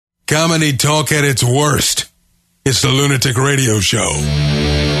Comedy talk at its worst. It's the Lunatic Radio Show.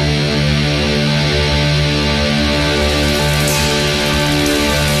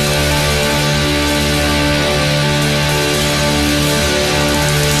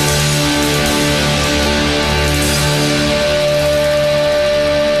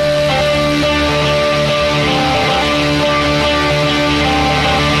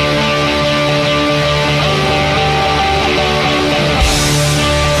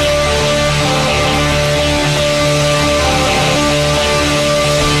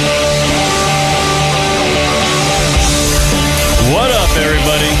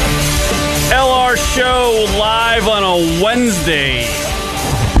 Wednesday.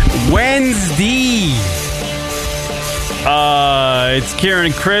 It's Kieran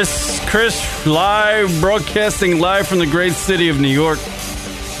and Chris. Chris broadcasting live from the great city of New York.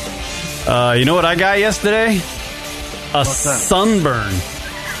 You know what I got yesterday? A sunburn.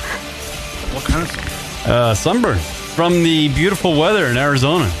 What kind of sunburn? From the beautiful weather in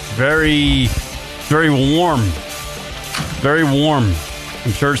Arizona. Very, very warm. Very warm.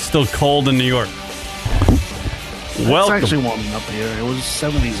 I'm sure it's still cold in New York. Welcome. It's actually warming up here. It was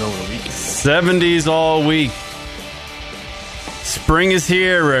 70s over the weekend. 70s all week. Spring is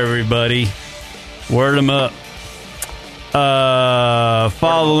here, everybody. Word them up.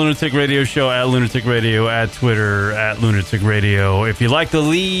 Follow the Lunatic Radio Show at Lunatic Radio, at Twitter, at Lunatic Radio. If you'd like to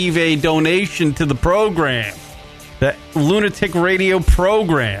leave a donation to the program, the Lunatic Radio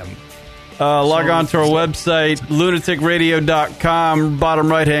program, log on to our website, lunaticradio.com, bottom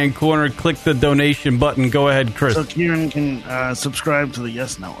right-hand corner, click the donation button. Go ahead, Chris. So Kieran can subscribe to the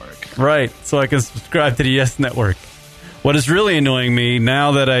Yes Network. Right, so I can subscribe to the Yes Network. What is really annoying me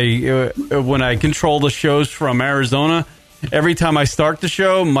now that when I control the shows from Arizona, every time I start the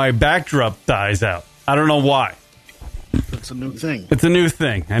show, my backdrop dies out. I don't know why. It's a new thing. It's a new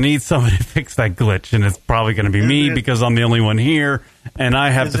thing. I need somebody to fix that glitch, and it's probably going to be me because I'm the only one here, and I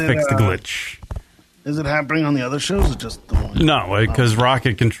have to fix the glitch. Is it happening on the other shows or just the one? No, because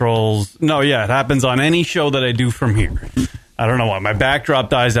Rocket controls... No, yeah, it happens on any show that I do from here. I don't know why. My backdrop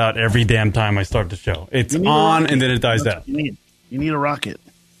dies out every damn time I start the show. It's on, and then it dies out. You need a rocket.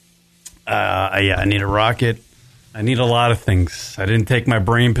 Yeah, I need a rocket. I need a lot of things. I didn't take my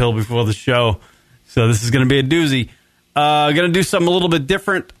brain pill before the show, so this is going to be a doozy. Going to do something a little bit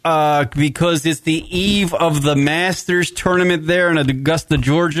different because it's the eve of the Masters tournament there in Augusta,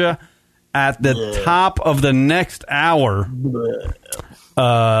 Georgia. At the top of the next hour,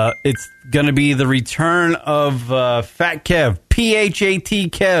 it's going to be the return of Fat Kev, P-H-A-T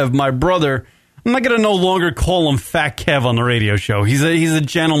Kev, my brother. I'm not going to no longer call him Fat Kev on the radio show. He's a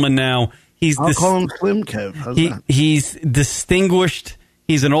gentleman now. I'll call him Slim Kev. He's distinguished.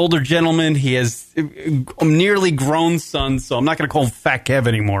 He's an older gentleman. He has a nearly grown son, so I'm not going to call him Fat Kev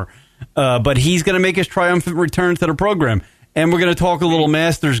anymore. But he's going to make his triumphant return to the program. And we're going to talk a little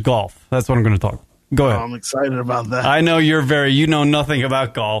Masters golf. That's what I'm going to talk. Go ahead. I'm excited about that. I know you know nothing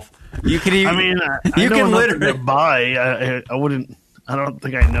about golf. You can even, I know enough to get by. I don't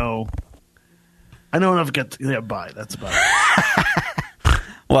think I know. I know enough to get by. That's about it.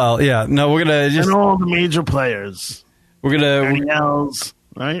 Well, yeah. No, we're going to just... I know all the major players. We're going to... Ernie Els,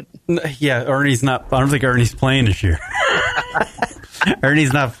 right? Yeah, Ernie's not... I don't think Ernie's playing this year.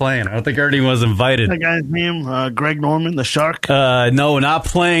 Ernie's not playing. I don't think Ernie was invited. That guy's name, Greg Norman, the Shark? No, not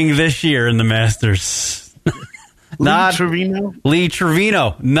playing this year in the Masters. Lee Trevino? Lee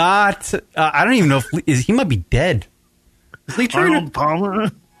Trevino. Not... I don't even know if... he might be dead. Is Lee Trevino... Arnold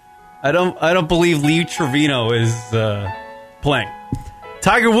Palmer? I don't believe Lee Trevino is playing.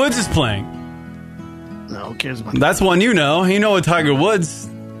 Tiger Woods is playing. No, who cares about that? That's one you know. You know what Tiger Woods...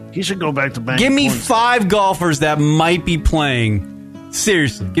 He should go back to bank. Give me 5 golfers that might be playing.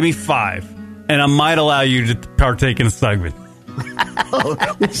 Seriously, give me 5. And I might allow you to partake in a segment.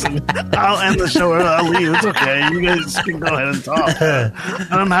 Listen, I'll end the show or I'll leave. It's okay. You guys can go ahead and talk. I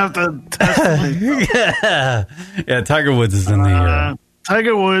don't have to test myself. Yeah, Tiger Woods is in the...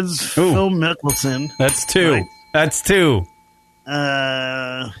 Tiger Woods, Phil Mickelson. That's 2. Right? That's 2.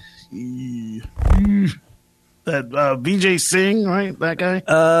 That Vijay Singh, right? That guy?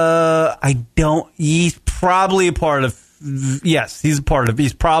 I don't... He's probably a part of... Yes, he's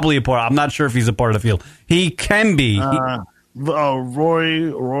probably a part... I'm not sure if he's a part of the field. He can be. Rory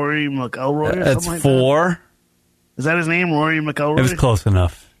McIlroy? That's like 4. That? Is that his name, Rory McIlroy? It was close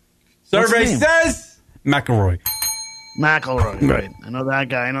enough. Survey says McIlroy. McIlroy, right. I know that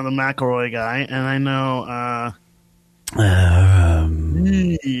guy. I know the McIlroy guy. And I know...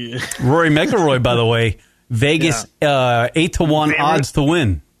 Rory McIlroy, by the way... Vegas 8-1 odds to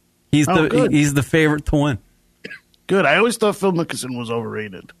win. He's the favorite to win. Good. I always thought Phil Mickelson was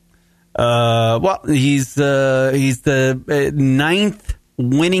overrated. Well, he's the ninth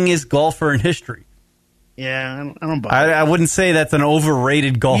winningest golfer in history. Yeah, I don't buy it. I wouldn't say that's an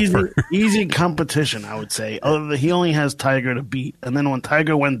overrated golfer. Easy competition, I would say. He only has Tiger to beat. And then when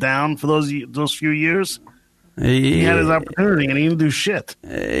Tiger went down for those few years, he had his opportunity and he didn't do shit.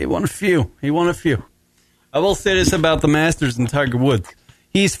 He won a few. I will say this about the Masters and Tiger Woods.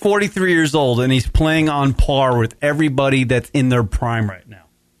 He's 43 years old, and he's playing on par with everybody that's in their prime right now,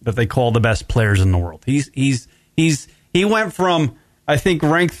 that they call the best players in the world. He went from, I think,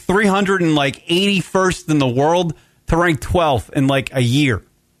 ranked 381st in the world to ranked 12th in like a year.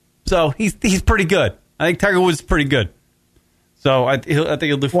 So he's pretty good. I think Tiger Woods is pretty good. So I think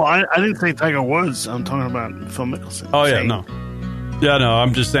he'll do. Well, I didn't say Tiger Woods. I'm talking about Phil Mickelson. Oh yeah, no. Yeah, no.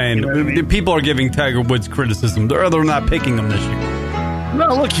 I'm just saying, You know what I mean? people are giving Tiger Woods criticism. They're not picking him this year.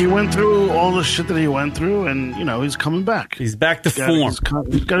 No, look, he went through all the shit that he went through, and he's coming back. He's back to form.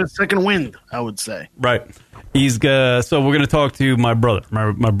 He's got a second wind, I would say. Right. So we're going to talk to my brother.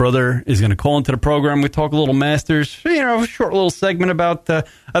 My brother is going to call into the program. We talk a little Masters, a short little segment about. I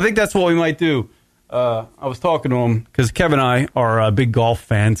think that's what we might do. I was talking to him because Kev and I are big golf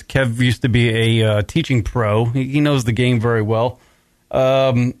fans. Kev used to be a teaching pro. He knows the game very well.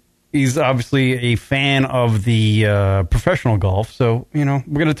 He's obviously a fan of the professional golf. So, we're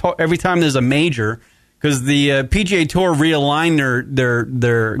going to talk every time there's a major, because the PGA Tour realigned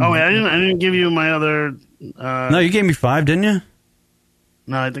their. Oh, wait, I didn't give you my other. No, you gave me 5, didn't you?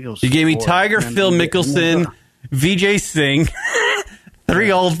 No, I think it was. You gave me 4. Tiger, Phil Mickelson, Vijay Singh,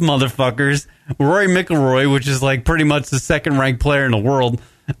 3 old motherfuckers, Rory McIlroy, which is like pretty much the second-ranked player in the world.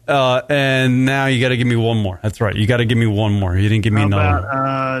 And now you got to give me one more. That's right. You got to give me one more. You didn't give me another.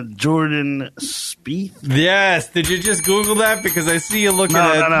 About Jordan Spieth? Yes. Did you just Google that? Because I see you looking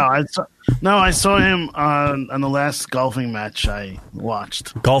at. No. I saw him on the last golfing match I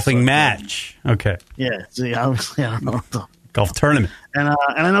watched. Golfing match. Okay. Yeah. See, obviously, I don't know. Golf tournament. And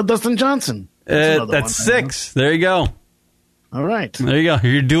I know Dustin Johnson. That's 6. There you go. All right. There you go.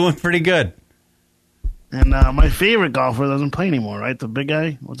 You're doing pretty good. And my favorite golfer doesn't play anymore, right? The big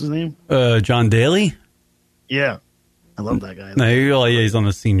guy. What's his name? John Daly? Yeah. I love that guy. No, he's on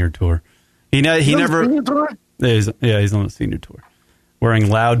the senior tour. He never. Senior tour? He's on the senior tour. Wearing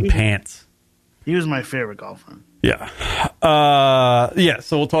loud pants. He was my favorite golfer. Yeah.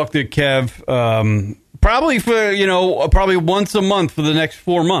 So we'll talk to Kev probably for, probably once a month for the next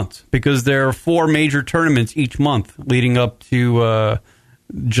 4 months, because there are 4 major tournaments each month leading up to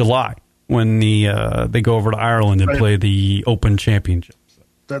July, when they go over to Ireland and play the Open Championship.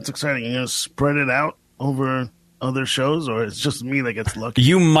 That's exciting. You're going to spread it out over other shows, or it's just me that gets lucky?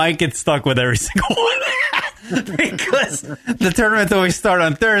 You might get stuck with every single one. Because the tournament always start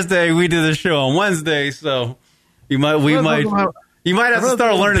on Thursday. We do the show on Wednesday, so you might have to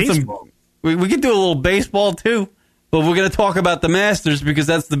start learning baseball. some. We could do a little baseball too, but we're going to talk about the Masters because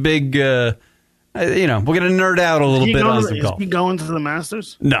that's the big. We're going to nerd out a little bit on some golf. Is he going to the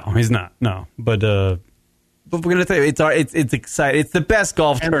Masters? No, he's not. No, but we're going to tell you it's exciting. It's the best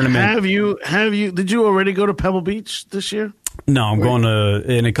golf tournament. Have you? Did you already go to Pebble Beach this year? No, I'm going to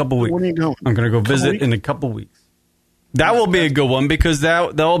in a couple weeks. When are you going? I'm going to go visit in a couple weeks. That will be a good one because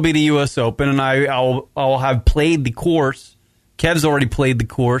that will be the U.S. Open, and I'll have played the course. Kev's already played the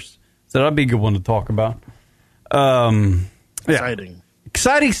course, so that'll be a good one to talk about. Exciting.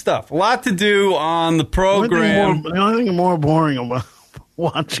 Exciting stuff. A lot to do on the program. The only thing more boring about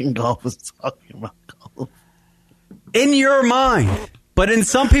watching golf is talking about golf. In your mind. But in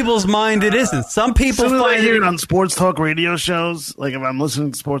some people's mind, it isn't. Some people find find I hear it on sports talk radio shows. Like if I'm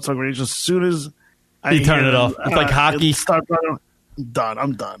listening to sports talk radio shows, as soon as you turn it off. It's like hockey.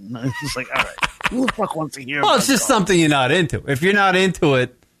 I'm done. It's just like, all right. Who the fuck wants to hear Well, it's just something you're not into. If you're not into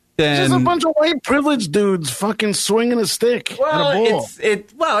it, then... It's just a bunch of white privileged dudes fucking swinging a stick at a ball. Yeah.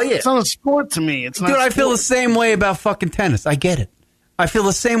 It's not a sport to me. It's not. Dude, I feel the same way about fucking tennis. I get it. I feel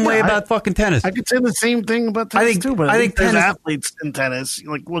the same way about fucking tennis. I could say the same thing about tennis too, but I think there's athletes in tennis.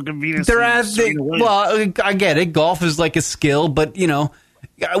 Like, look at Venus. Well, I get it. Golf is like a skill, but,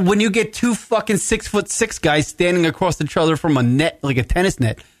 when you get 2 fucking 6'6" guys standing across each other from a net, like a tennis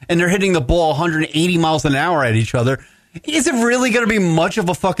net, and they're hitting the ball 180 miles an hour at each other, is it really going to be much of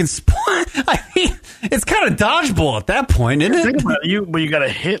a fucking sport? I mean, it's kind of dodgeball at that point, isn't it? Think about it. But you got to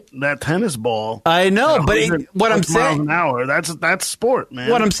hit that tennis ball. I know, but what I'm saying, miles an hour, that's sport, man.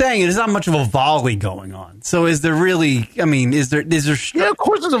 What I'm saying is, there's not much of a volley going on. So, is there really? I mean, is there? Yeah, of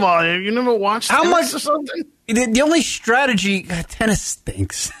course, there's a volley. You never watched how tennis much or something? The only strategy, tennis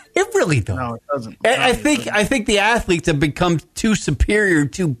stinks. It really does. No, it doesn't. I think the athletes have become too superior,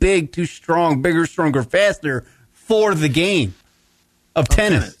 too big, too strong, bigger, stronger, faster for the game of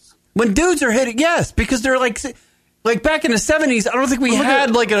tennis. When dudes are hitting, yes, because they're like back in the 70s, I don't think we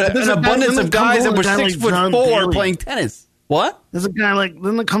had like an abundance of guys that were 6'4" playing tennis. What? There's a guy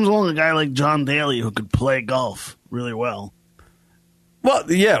then there comes along a guy like John Daly who could play golf really well.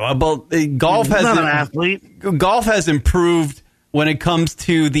 Well, yeah, but golf He's not an athlete. Golf has improved when it comes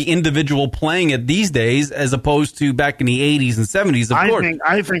to the individual playing it these days, as opposed to back in the 80s and 70s. Of course,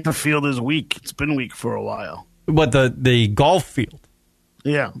 I think the field is weak. It's been weak for a while. But the golf field,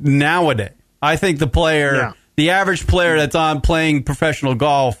 yeah, nowadays, I think the average player that's on playing professional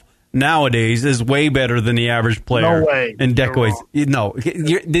golf nowadays is way better than the average player. No way. In decades. No,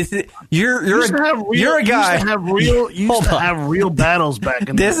 you're a guy. Used to have real battles back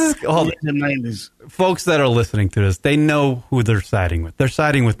in the 90s. Folks that are listening to this, they know who they're siding with. They're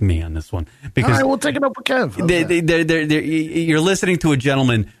siding with me on this one because all right, we'll take it up with Kev. You're listening to a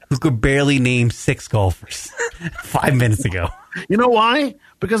gentleman who could barely name 6 golfers 5 minutes ago. You know why?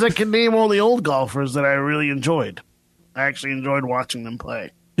 Because I can name all the old golfers that I really enjoyed. I actually enjoyed watching them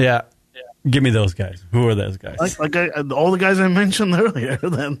play. Yeah. Give me those guys. Who are those guys? All the guys I mentioned earlier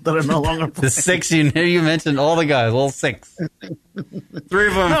that are no longer playing. The 6 you mentioned, all the guys, all 6. 3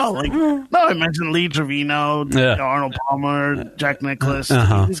 of them. No, I mentioned Lee Trevino, Arnold Palmer, Jack Nicklaus.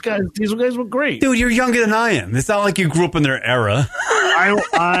 These guys were great. Dude, you're younger than I am. It's not like you grew up in their era.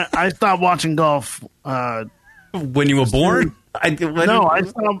 I stopped watching golf when you were born.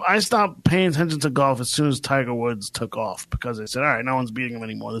 I stopped paying attention to golf as soon as Tiger Woods took off because I said, all right, no one's beating him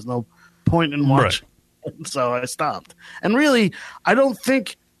anymore. There's no point in watching. Right. So I stopped. And really, I don't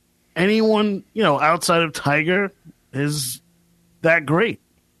think anyone, outside of Tiger is that great.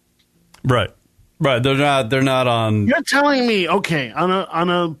 Right. They're not on. You're telling me, okay,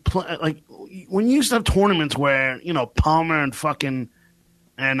 like when you used to have tournaments where, Palmer and fucking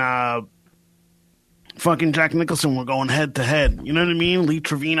Jack Nicholson were going head to head. You know what I mean? Lee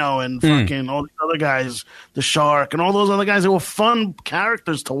Trevino and fucking all these other guys, the Shark and all those other guys. They were fun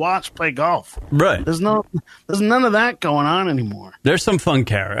characters to watch play golf. Right. There's none of that going on anymore. There's some fun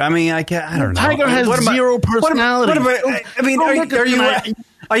characters. I mean, I don't know. Tiger has zero personality.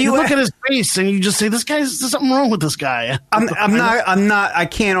 You look at his face and you just say, "There's something wrong with this guy." I'm not. I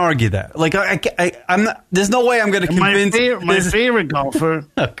can't argue that. Like I'm not. There's no way I'm going to convince. My favorite golfer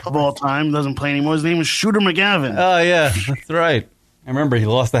of all time doesn't play anymore. His name is Shooter McGavin. Oh yeah, that's right. I remember he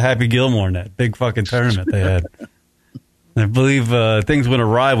lost to Happy Gilmore in that big fucking tournament they had. I believe things went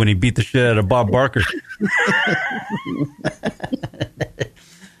awry when he beat the shit out of Bob Barker.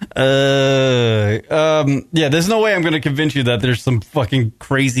 There's no way I'm going to convince you that there's some fucking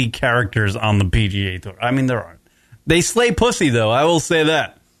crazy characters on the PGA Tour. I mean, there aren't. They slay pussy, though. I will say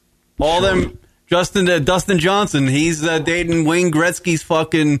that. All them, Dustin Johnson, he's dating Wayne Gretzky's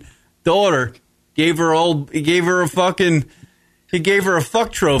fucking daughter. He gave her a fuck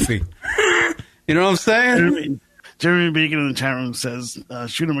trophy. You know what I'm saying? Jeremy Beacon in the chat room says,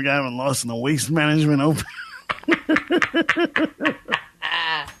 Shooter McGavin lost in the Waste Management Open.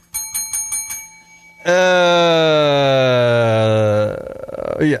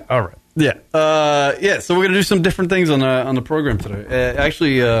 All right. So we're gonna do some different things on the program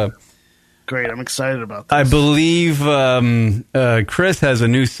today. Great, I'm excited about this. I believe Chris has a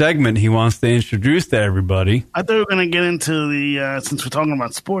new segment he wants to introduce to everybody. I thought we were gonna get into the since we're talking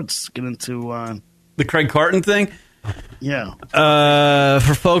about sports, get into the Craig Carton thing. Yeah.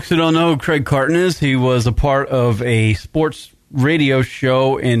 For folks who don't know who Craig Carton is, he was a part of a sports radio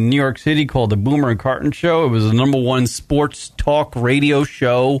show in New York City called the Boomer and Carton Show. It was the #1 sports talk radio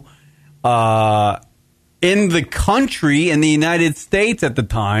show in the country, in the United States at the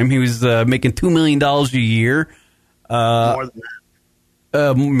time. He was making $2 million a year. More than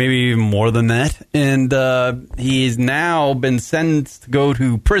that. Maybe even more than that. And he's now been sentenced to go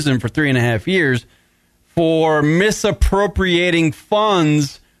to prison for 3.5 years for misappropriating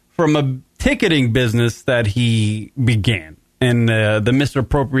funds from a ticketing business that he began. And the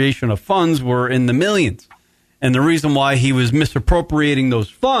misappropriation of funds were in the millions. And the reason why he was misappropriating those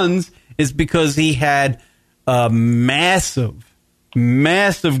funds is because he had a massive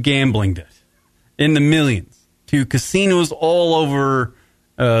gambling debt in the millions to casinos all over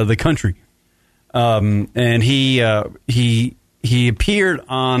the country. And he appeared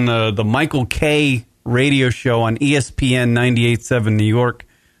on the Michael Kay radio show on ESPN 98.7 New York,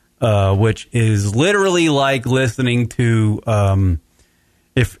 which is literally like listening to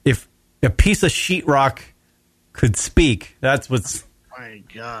if a piece of sheetrock could speak. That's what's. My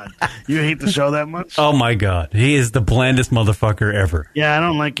God, you hate the show that much? Oh my God, he is the blandest motherfucker ever. Yeah, I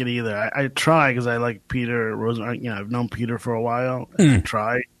don't like it either. I try because I like Peter Rosen. I've known Peter for a while. I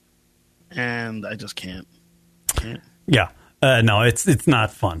try, and I just can't. Yeah. No, it's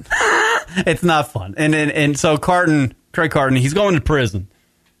not fun. It's not fun. And so Craig Carton, he's going to prison.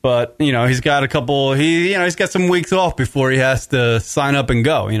 But, he's got he's got some weeks off before he has to sign up and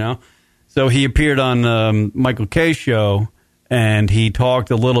go, So he appeared on Michael Kay's show, and he talked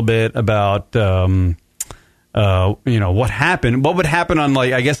a little bit about, what happened. What would happen on,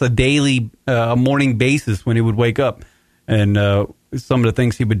 a daily morning basis when he would wake up. And some of the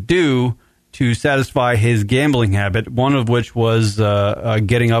things he would do to satisfy his gambling habit, one of which was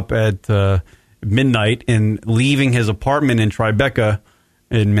getting up at midnight and leaving his apartment in Tribeca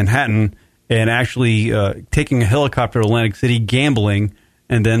in Manhattan and actually taking a helicopter to Atlantic City, gambling.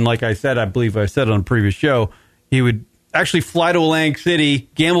 And then, like I said, I believe I said on a previous show, he would actually fly to Atlantic City,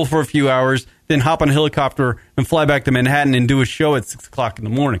 gamble for a few hours, then hop on a helicopter and fly back to Manhattan and do a show at 6 o'clock in the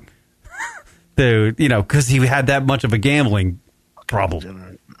morning. Because he had that much of a gambling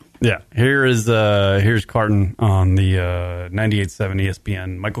problem. Yeah. Here's Carton on the 98.7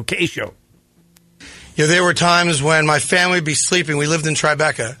 ESPN Michael Kay show. There were times when my family would be sleeping. We lived in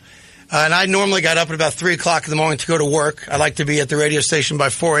Tribeca. And I normally got up at about 3 o'clock in the morning to go to work. I like to be at the radio station by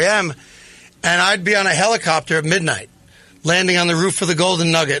 4 a.m. And I'd be on a helicopter at midnight, landing on the roof of the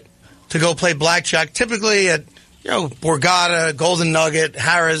Golden Nugget to go play blackjack, typically at, Borgata, Golden Nugget,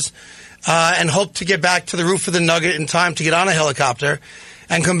 Harrah's, and hope to get back to the roof of the Nugget in time to get on a helicopter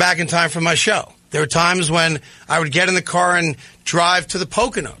and come back in time for my show. There were times when I would get in the car and drive to the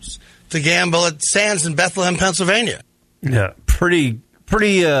Poconos to gamble at Sands in Bethlehem, Pennsylvania. Yeah, pretty.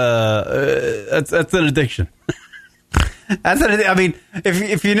 That's an addiction.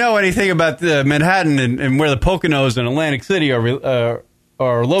 If you know anything about Manhattan and where the Poconos and Atlantic City are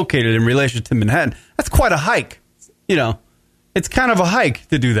located in relation to Manhattan, that's quite a hike. It's kind of a hike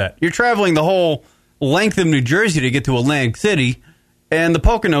to do that. You're traveling the whole length of New Jersey to get to Atlantic City, and the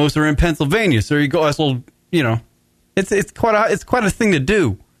Poconos are in Pennsylvania. So you go, it's quite a thing to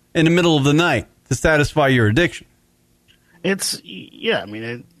do in the middle of the night to satisfy your addiction. Any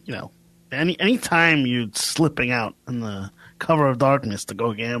time you're slipping out in the cover of darkness to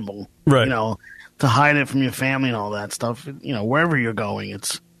go gamble, right? To hide it from your family and all that stuff. Wherever you're going,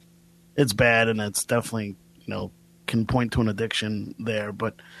 it's bad, and it's definitely can point to an addiction there.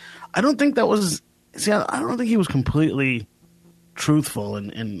 But I don't think that was. See, I don't think he was completely truthful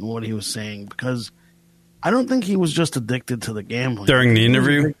in what he was saying, because I don't think he was just addicted to the gambling during the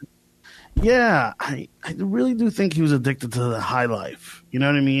interview. Yeah, I really do think he was addicted to the high life. You know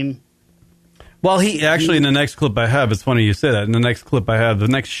what I mean? Well, he actually, in the next clip I have, it's funny you say that. In the next clip I have, the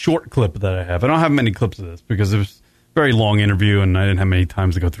next short clip that I have, I don't have many clips of this because it was a very long interview and I didn't have many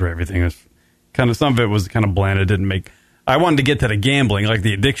times to go through everything. It was some of it was kind of bland. It didn't make. I wanted to get to the gambling, like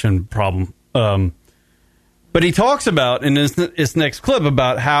the addiction problem. But he talks about in this next clip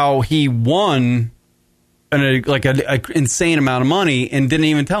about how he won an insane amount of money and didn't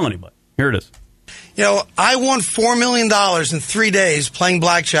even tell anybody. Here it is. I won $4 million in 3 days playing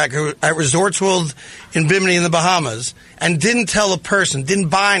blackjack at Resorts World in Bimini in the Bahamas and didn't tell a person, didn't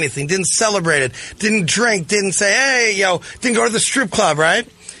buy anything, didn't celebrate it, didn't drink, didn't say, hey, didn't go to the strip club, right?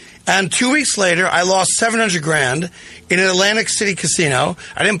 And 2 weeks later, I lost $700,000 in an Atlantic City casino.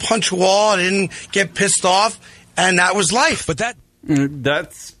 I didn't punch a wall. I didn't get pissed off. And that was life. But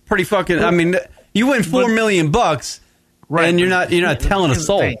that's pretty fucking, you win $4 million, right, and you're not telling a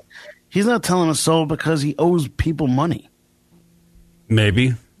soul. He's not telling a soul because he owes people money.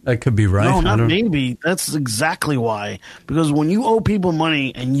 Maybe. That could be right. No, not maybe. That's exactly why. Because when you owe people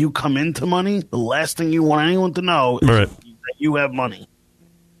money and you come into money, the last thing you want anyone to know is that you have money.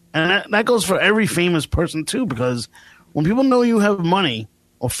 And that goes for every famous person, too, because when people know you have money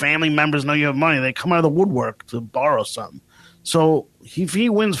or family members know you have money, they come out of the woodwork to borrow something. So if he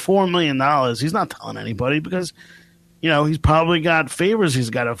wins $4 million, he's not telling anybody because – he's probably got favors he's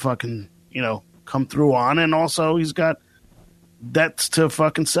got to fucking, come through on. And also he's got debts to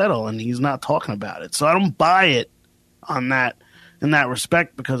fucking settle and he's not talking about it. So I don't buy it on that, in that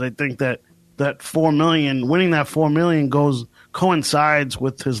respect, because I think that $4 million, winning that $4 million coincides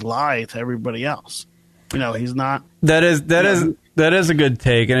with his lie to everybody else. He's not. That is a good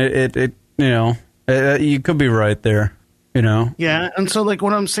take. And you could be right there. Yeah, and so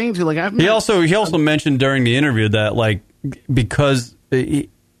what I'm saying to you, he also mentioned during the interview that because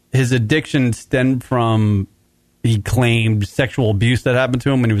his addiction stemmed from, he claimed, sexual abuse that happened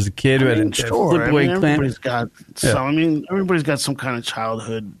to him when he was a kid. Sure, everybody's got some. Everybody's got some kind of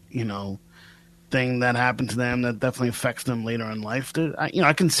childhood, thing that happened to them that definitely affects them later in life.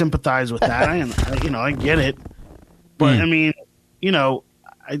 I can sympathize with that. I get it, but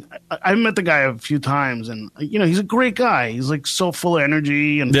I've met the guy a few times, and he's a great guy. He's so full of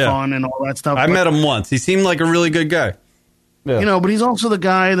energy and fun and all that stuff. I met him once. He seemed like a really good guy. Yeah. But he's also the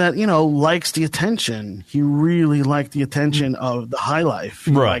guy that, likes the attention. He really liked the attention of the high life.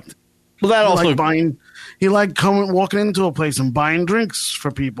 He Right. Well, that also he liked walking into a place and buying drinks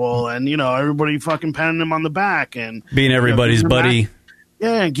for people, and everybody fucking patting him on the back and being everybody's buddy.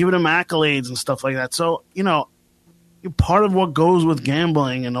 Giving him accolades and stuff like that. So part of what goes with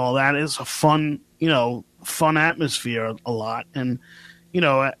gambling and all that is a fun atmosphere a lot, and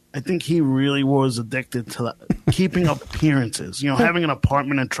I think he really was addicted to that, keeping up appearances. Having an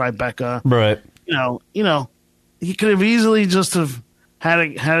apartment in Tribeca, right? He could have easily just have had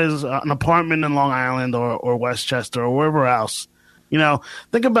an apartment in Long Island or Westchester or wherever else.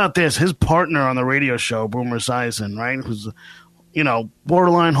 Think about this: his partner on the radio show, Boomer Esiason, right? Who's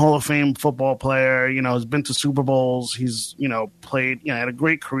borderline Hall of Fame football player. Has been to Super Bowls. He's played. Had a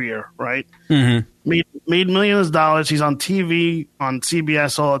great career, right? Mm-hmm. Made millions of dollars. He's on TV on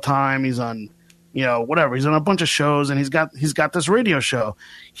CBS all the time. He's on, whatever. He's on a bunch of shows, and he's got this radio show.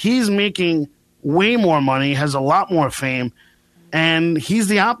 He's making way more money, has a lot more fame, and he's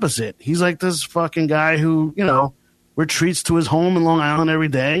the opposite. He's like this fucking guy who retreats to his home in Long Island every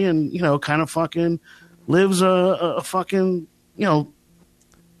day, and kind of fucking lives a fucking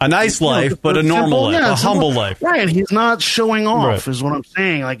a nice life, but a normal life, a humble life. Right. He's not showing off, Right. is what I'm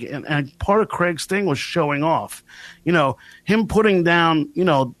saying. Like, and part of Craig's thing was showing off. Him putting down,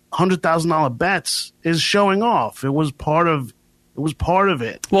 $100,000 bets is showing off. It was part of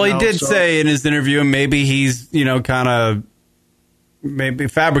it. Well, he did say in his interview, and maybe he's, kind of maybe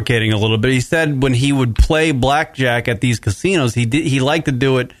fabricating a little bit. He said when he would play blackjack at these casinos, he liked to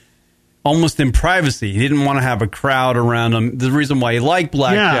do it almost in privacy. He didn't want to have a crowd around him. The reason why he liked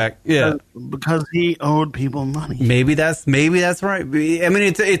blackjack, because he owed people money. Maybe that's right. I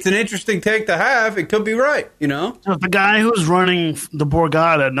mean, it's an interesting take to have. It could be right, So if the guy who's running the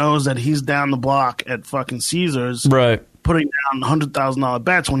Borgata knows that he's down the block at fucking Caesars, right, putting down $100,000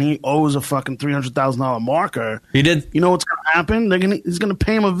 bets when he owes a fucking $300,000 marker, he did. You know what's going to happen? He's going to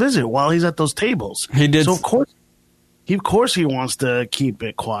pay him a visit while he's at those tables. He did. So of course he wants to keep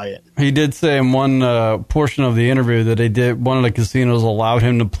it quiet. He did say in one portion of the interview that one of the casinos allowed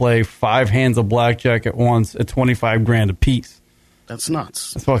him to play 5 hands of blackjack at once at $25,000 a piece. That's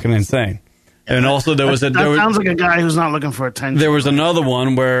nuts. That's fucking insane. And also there was sounds like a guy who's not looking for attention. There was another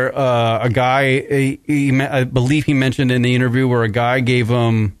one where a guy, I believe he mentioned in the interview, where a guy gave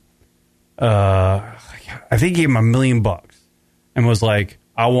him, I think he gave him $1 million and was like,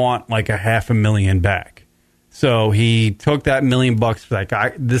 I want like $500,000 back. So he took that $1 million for that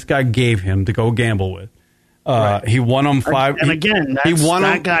guy. This guy gave him to go gamble with. Right. He won him 5. And again,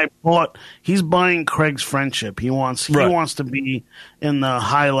 he's buying Craig's friendship. He wants to be in the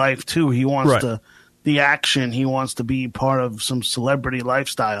high life too. He wants the action. He wants to be part of some celebrity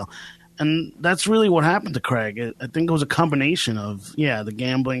lifestyle. And that's really what happened to Craig. I think it was a combination of, the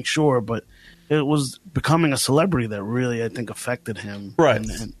gambling, sure, but it was becoming a celebrity that really, I think, affected him. Right.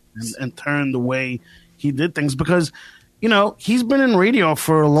 And turned the way he did things, because, he's been in radio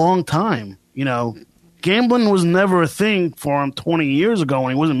for a long time. Gambling was never a thing for him 20 years ago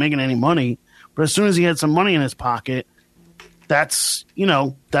when he wasn't making any money. But as soon as he had some money in his pocket, that's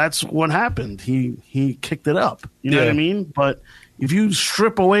what happened. He kicked it up. You know what I mean? But if you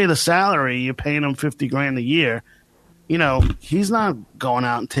strip away the salary, you're paying him $50,000 a year. He's not going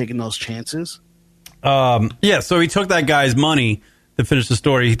out and taking those chances. So he took that guy's money. To finish the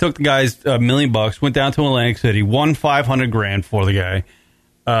story, he took the guy's $1 million, went down to Atlantic City, won $500,000 for the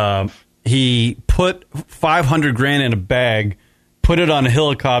guy. He put $500,000 in a bag, put it on a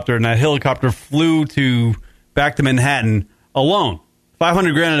helicopter, and that helicopter flew back to Manhattan alone.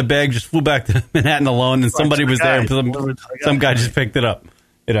 $500,000 in a bag, just flew back to Manhattan alone, and somebody was there. Some guy just picked it up.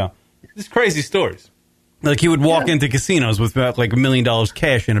 Just crazy stories. Like he would walk into casinos with about like $1 million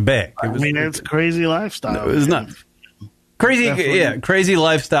cash in a bag. It's a crazy lifestyle. It was nuts. Crazy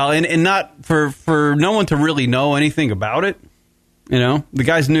lifestyle, and not for no one to really know anything about it. The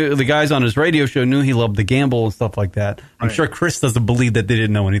guys on his radio show knew he loved to gamble and stuff like that. I'm sure Chris doesn't believe that they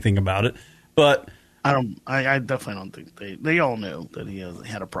didn't know anything about it, but I definitely don't think they all knew that he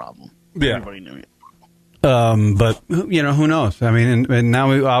had a problem. Yeah. Everybody knew it. But who knows? I mean, and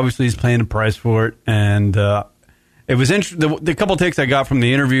now obviously he's paying the price for it, and it was interesting. The couple takes I got from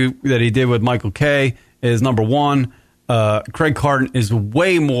the interview that he did with Michael Kay is, number one, Craig Carton is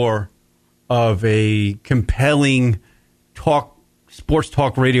way more of a compelling sports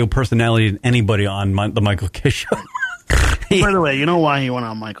talk radio personality than anybody on the Michael Kay show. By the way, you know why he went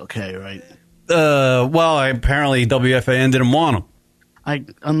on Michael Kay, right? Well, apparently WFAN didn't want him. I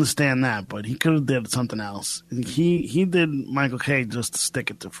understand that, but he could have did something else. He did Michael K just to stick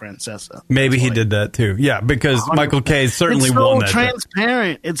it to Francesa. Maybe he did that too. Yeah, because 100%. Michael K certainly won that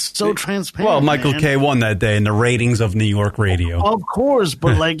transparent. day. It's so transparent. Well, Michael K won that day in the ratings of New York radio. Of course,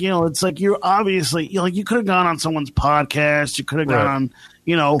 but it's like you're obviously you could have gone on someone's podcast. You could have gone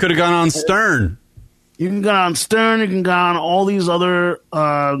on could have gone on Stern. You can go on Stern. You can go on all these other.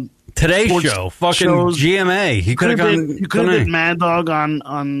 Today Show, fucking shows. GMA. He could have gone. You could have did Mad Dog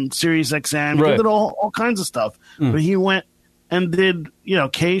on Sirius XM. He did all kinds of stuff. But he went and did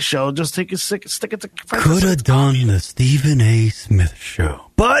K Show. Just stick it to. Could have done the Stephen A. Smith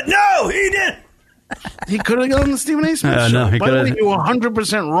Show, but no, he didn't. He could have done the Stephen A. Smith Show. No, by the way, you were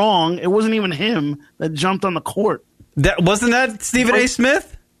 100% wrong. It wasn't even him that jumped on the court. That wasn't that Stephen A.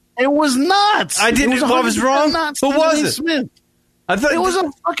 Smith. It was not. I didn't. I was wrong. Who was it? Smith. I thought it was a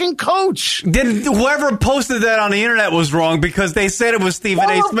fucking coach. Whoever posted that on the internet was wrong because they said it was Stephen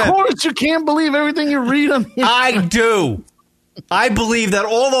A. Smith. Of course, you can't believe everything you read on the internet. I do. I believe that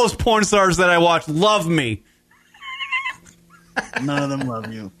all those porn stars that I watch love me. None of them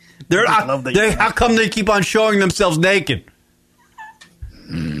love you. How come they keep on showing themselves naked?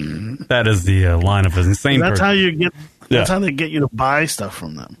 That is the line of an insane That's person. How you get. That's how they get you to buy stuff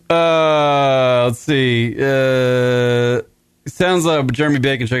from them. Let's see. Sounds like Jeremy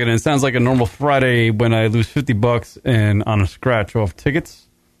Bacon checking in. It sounds like a normal Friday when I lose $50 and on a scratch off tickets.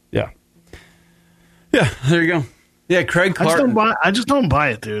 Yeah. There you go. Yeah, Craig Carton. I just don't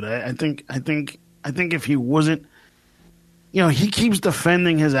buy it, dude. I think if he wasn't, he keeps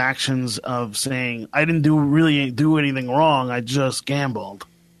defending his actions of saying I didn't really do anything wrong. I just gambled.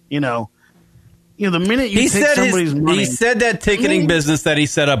 The minute you take somebody's money, he said that ticketing business that he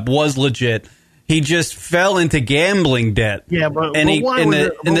set up was legit. He just fell into gambling debt. Yeah, but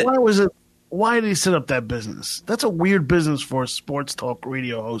why did he set up that business? That's a weird business for a sports talk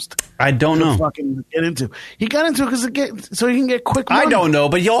radio host. I don't know. Fucking get into. He got into it so he can get quick money. I don't know,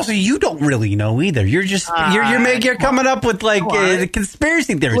 but you don't really know either. You're just you're coming up with the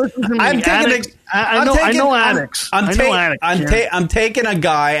conspiracy theories. I know addicts. I'm taking a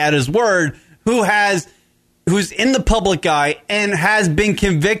guy at his word who's in the public eye and has been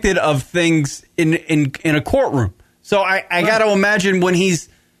convicted of things in a courtroom. So I got to imagine when he's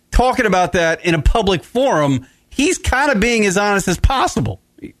talking about that in a public forum, he's kind of being as honest as possible.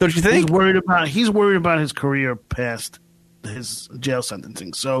 Don't you think? He's worried about his career past his jail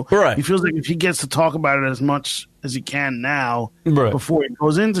sentencing. So he feels like if he gets to talk about it as much as he can now before he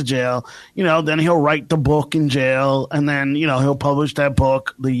goes into jail, then he'll write the book in jail, and then he'll publish that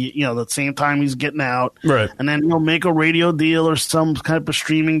book the same time he's getting out, and then he'll make a radio deal or some kind of a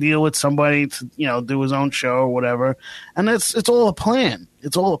streaming deal with somebody to do his own show or whatever, and it's all a plan.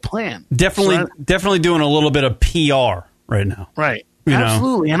 It's all a plan. Definitely doing a little bit of PR right now. Right.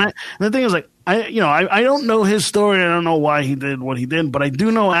 Absolutely. And the thing is, I don't know his story. I don't know why he did what he did, but I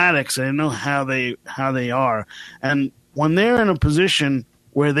do know addicts. And I know how they are. And when they're in a position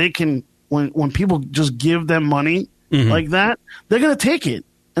where they can, when people just give them money like that, they're going to take it.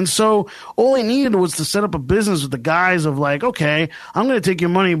 And so all he needed was to set up a business with the guys of okay, I'm going to take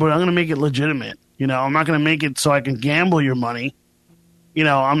your money, but I'm going to make it legitimate. I'm not going to make it so I can gamble your money.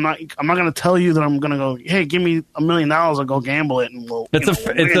 I'm not going to tell you that I'm going to go, hey, give me $1 million. I'll go gamble it.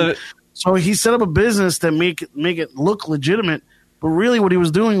 And So he set up a business that make it look legitimate. But really what he was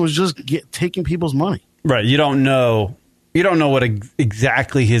doing was just taking people's money. Right. You don't know what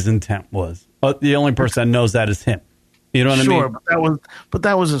exactly his intent was. The only person that knows that is him. You know what I mean? Sure, but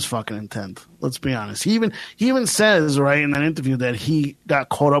that was his fucking intent. Let's be honest. He even says in that interview that he got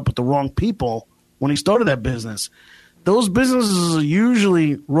caught up with the wrong people when he started that business. Those businesses are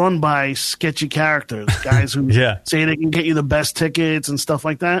usually run by sketchy characters, guys who say they can get you the best tickets and stuff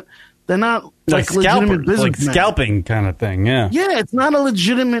like that. They're not legitimate business, scalping kind of thing. Yeah, it's not a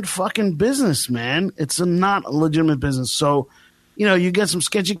legitimate fucking business, man. It's not a legitimate business. So, you get some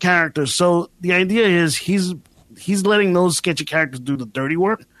sketchy characters. So the idea is he's letting those sketchy characters do the dirty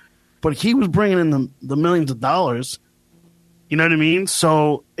work, but he was bringing in the millions of dollars. You know what I mean?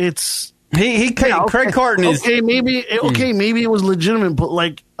 So it's. Craig Carton is maybe it was legitimate,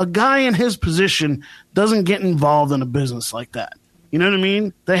 but a guy in his position doesn't get involved in a business like that. You know what I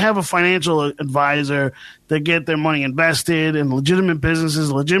mean? They have a financial advisor. They get their money invested in legitimate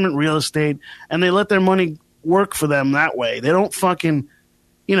businesses, legitimate real estate, and they let their money work for them that way. They don't fucking,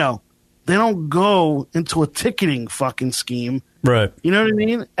 they don't go into a ticketing fucking scheme. Right. You know what I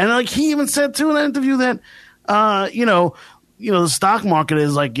mean? And he even said too in that interview that, the stock market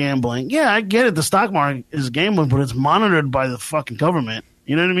is like gambling. Yeah, I get it. The stock market is gambling, but it's monitored by the fucking government.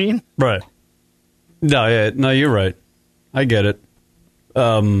 You know what I mean? Right. No, you're right. I get it.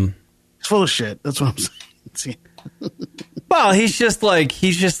 He's full of shit. That's what I'm saying. Well, he's just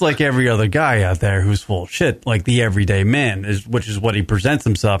like every other guy out there who's full of shit, like the everyday man, which is what he presents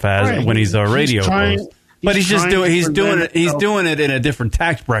himself as when he's a radio host. But he's doing it in a different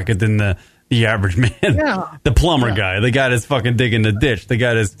tax bracket than the average man. Yeah. The plumber guy, the guy that's fucking digging the ditch, the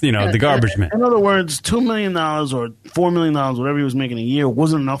guy that's the garbage man. In other words, $2 million or $4 million, whatever he was making a year,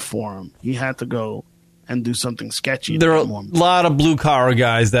 wasn't enough for him. He had to go and do something sketchy. There are a lot of blue-collar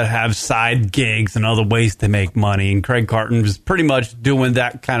guys that have side gigs and other ways to make money, and Craig Carton was pretty much doing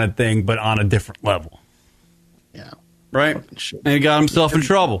that kind of thing, but on a different level. Yeah. Right? And he got himself in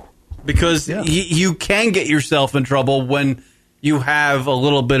trouble. Because you can get yourself in trouble when you have a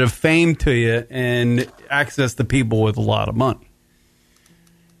little bit of fame to you and access to people with a lot of money.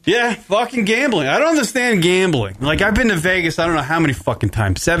 Yeah, fucking gambling. I don't understand gambling. Like, I've been to Vegas, I don't know how many fucking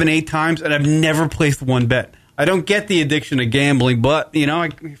times, 7, 8 times, and I've never placed one bet. I don't get the addiction to gambling, but, I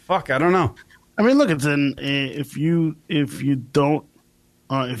don't know. I mean, look, if you don't,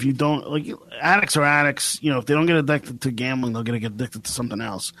 like, addicts are addicts. If they don't get addicted to gambling, they're going to get addicted to something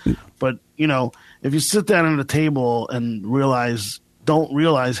else. But, if you sit down at a table and don't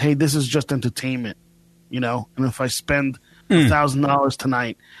realize, hey, this is just entertainment, and if I spend $1,000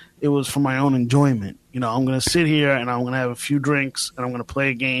 tonight, it was for my own enjoyment. I'm going to sit here and I'm going to have a few drinks and I'm going to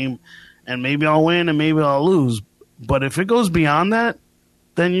play a game and maybe I'll win and maybe I'll lose. But if it goes beyond that,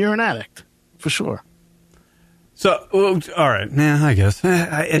 then you're an addict for sure. So, all right, I guess.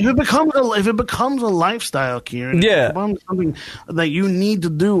 If it becomes a lifestyle, Kieran, it becomes something that you need to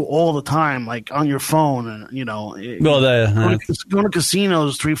do all the time, like on your phone, and going to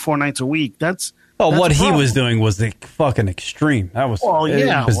casinos 3-4 nights a week. That's what he was doing was fucking extreme. That was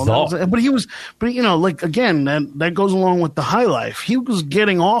bizarre. But again, that goes along with the high life. He was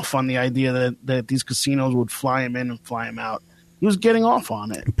getting off on the idea that these casinos would fly him in and fly him out. He was getting off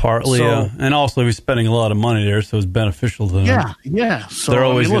on it. Partly, and also he was spending a lot of money there, so it's beneficial to them. Yeah. So they're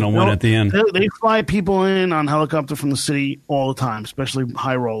always going to win at the end. They fly people in on helicopter from the city all the time, especially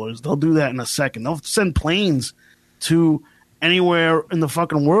high rollers. They'll do that in a second. They'll send planes to anywhere in the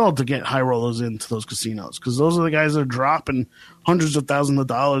fucking world to get high rollers into those casinos, because those are the guys that are dropping hundreds of thousands of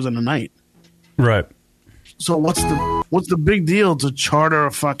dollars in a night. Right. So what's the big deal to charter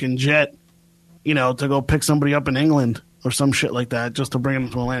a fucking jet, to go pick somebody up in England or some shit like that, just to bring them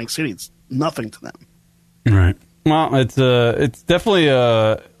to Atlantic City? It's nothing to them. Right. Well, it's definitely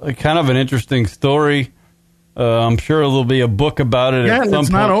a kind of an interesting story. I'm sure there'll be a book about it. Yeah,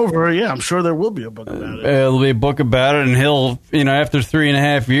 it's not over. Yeah, I'm sure there will be a book about it. There'll be a book about it, and he'll, after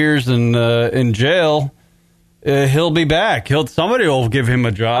 3.5 years in jail, he'll be back. Somebody will give him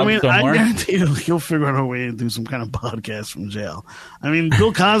a job somewhere. I guarantee he'll figure out a way to do some kind of podcast from jail.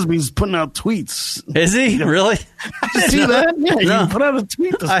 Bill Cosby's putting out tweets. Is he? Really? Did you see that? Yeah, he put out a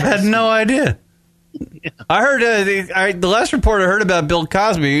tweet. I had no idea. Yeah. I heard the last report I heard about Bill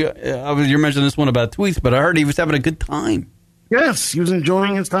Cosby. You mentioned this one about tweets, but I heard he was having a good time. Yes, he was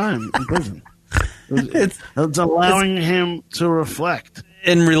enjoying his time in prison. It's allowing him to reflect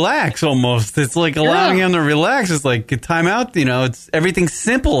and relax. Almost, it's like allowing him to relax. It's like a time out. It's everything's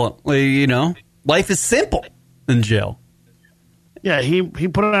simple. Life is simple in jail. Yeah, he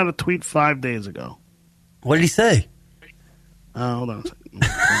put out a tweet 5 days ago. What did he say? Hold on a second.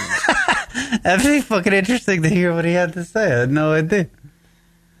 That'd be fucking interesting to hear what he had to say. I had no idea.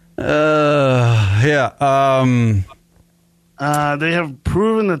 They have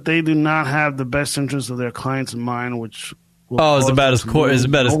proven that they do not have the best interests of their clients in mind, which is it about his case?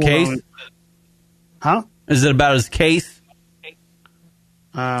 Huh? Is it about his case?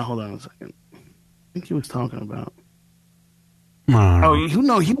 Hold on a second. I think he was talking about. He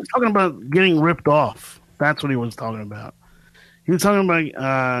was talking about getting ripped off. That's what he was talking about. He was talking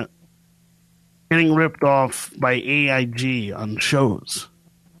about getting ripped off by AIG on shows.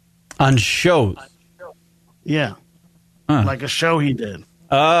 On shows? Yeah. Like a show he did.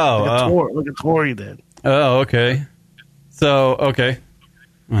 Oh. Like a tour he did. Oh, okay. So, okay.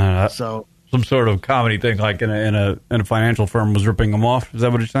 So some sort of comedy thing, like in a financial firm was ripping him off. Is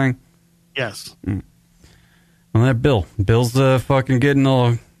that what you're saying? Yes. Well, that Bill's fucking getting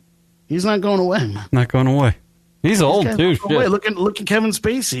all. He's not going away, man. Not going away. He's old too. Shit. Look at Kevin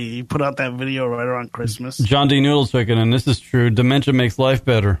Spacey. He put out that video right around Christmas. John D. Noodle Chicken, and this is true. Dementia makes life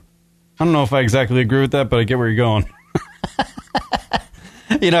better. I don't know if I exactly agree with that, but I get where you're going.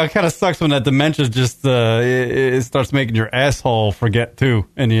 It kind of sucks when that dementia just it starts making your asshole forget too,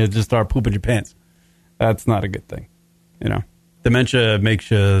 and you just start pooping your pants. That's not a good thing. Dementia makes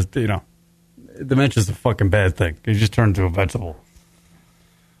you. Dementia's a fucking bad thing. You just turn into a vegetable.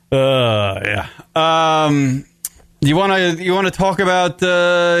 Yeah. You want to talk about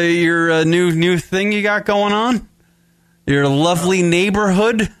your new thing you got going on? Your lovely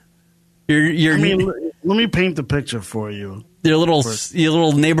neighborhood. Your let me paint the picture for you. Your little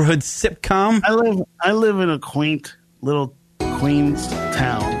neighborhood sitcom. I live in a quaint little Queens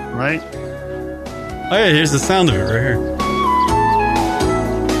town, right? Oh yeah, here's the sound of it right here.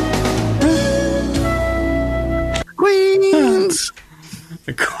 Queens.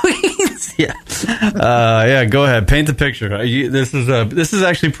 Queens, yeah, yeah. Go ahead, paint the picture. This is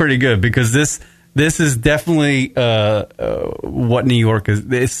actually pretty good because this is definitely what New York is.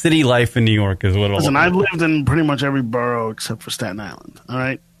 The city life in New York is what. Listen, I've lived in pretty much every borough except for Staten Island. All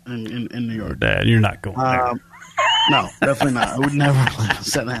right, in New York. Dad, you're not going there. No, definitely not. I would never live in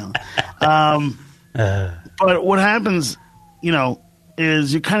Staten Island. But what happens,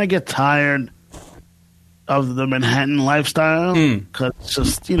 is you kind of get tired of the Manhattan lifestyle because it's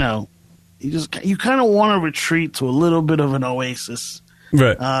just you kind of want to retreat to a little bit of an oasis,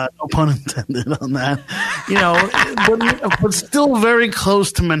 right? No pun intended on that, but still very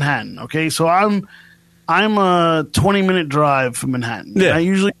close to Manhattan. Okay, so I'm a 20-minute drive from Manhattan. Yeah. I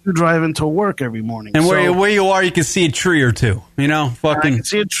usually do drive into work every morning. And where you are, you can see a tree or two. I can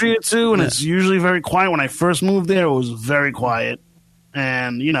see a tree or two, and it's usually very quiet. When I first moved there, it was very quiet,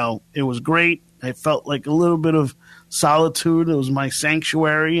 and it was great. I felt like a little bit of solitude. It was my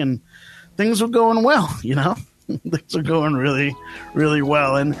sanctuary, and things were going well, Things are going really, really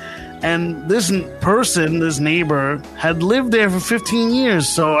well. And this neighbor, had lived there for 15 years,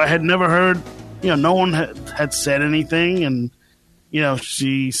 so I had never heard, no one had said anything. And,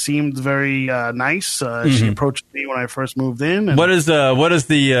 she seemed very nice. She approached me when I first moved in. And what is the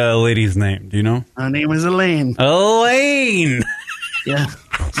lady's name? Do you know? Her name is Elaine. Elaine! Yeah.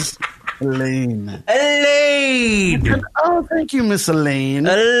 Elaine. Oh, thank you, Miss Elaine.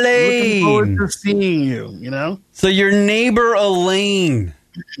 Looking forward to seeing you, So your neighbor, Elaine.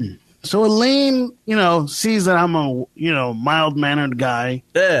 So Elaine, sees that I'm a, mild-mannered guy.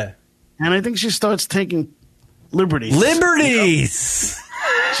 Yeah. And I think she starts taking liberties.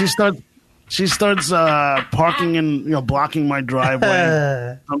 She starts parking and, blocking my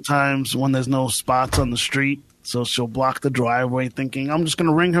driveway. Sometimes when there's no spots on the street. So she'll block the driveway thinking, I'm just going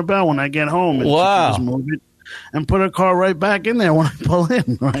to ring her bell when I get home. And she can just move it and put her car right back in there when I pull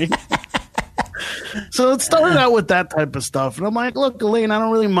in, right? So it started out with that type of stuff. And I'm like, look, Elaine, I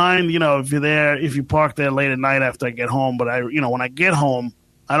don't really mind, if you park there late at night after I get home. But when I get home,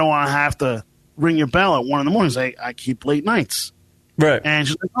 I don't want to have to ring your bell at 1 in the morning. I keep late nights. Right. And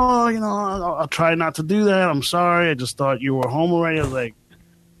she's like, I'll try not to do that. I'm sorry. I just thought you were home already. I was like,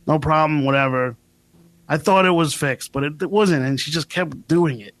 no problem, whatever. I thought it was fixed, but it wasn't, and she just kept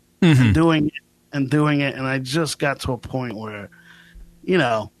doing it and doing it and doing it, and I just got to a point where,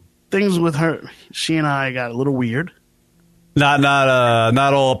 things with her, she and I got a little weird. Not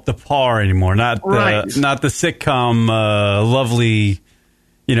all up to par anymore. Not the sitcom, lovely,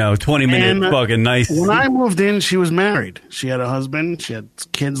 20-minute fucking nice. When I moved in, she was married. She had a husband. She had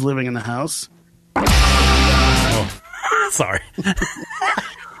kids living in the house. Oh, sorry.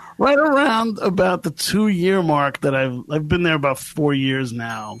 Right around about the 2-year mark that I've been there about 4 years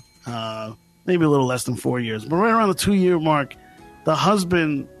now, maybe a little less than 4 years, but right around the 2-year mark, the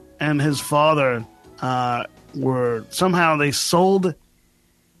husband and his father were somehow they sold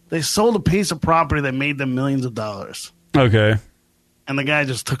a piece of property that made them millions of dollars. Okay, and the guy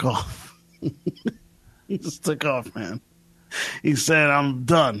just took off. He just took off, man. He said, "I'm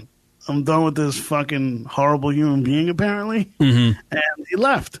done. I'm done with this fucking horrible human being." Apparently, and he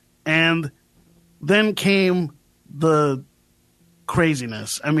left. And then came the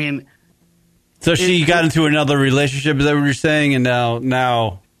craziness. I mean, so she got into another relationship. Is that what you're saying? And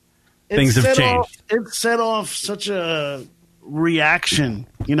now things have changed. It set off such a reaction.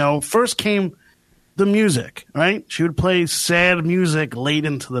 First came the music. Right? She would play sad music late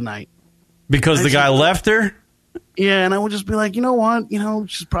into the night because the guy left her. Yeah, and I would just be like, you know what?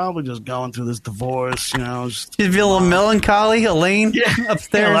 She's probably just going through this divorce. She'd be a little melancholy, Elaine,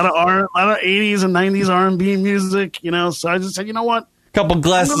 upstairs. Yeah, a lot of 80s and 90s R&B music. So I just said, you know what? Couple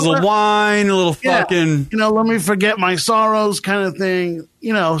glasses of wine, a little fucking. Let me forget my sorrows, kind of thing.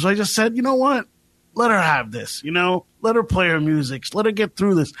 So I just said, you know what? Let her have this. Let her play her music. Let her get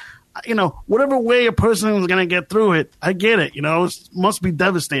through this. Whatever way a person is going to get through it, I get it. It must be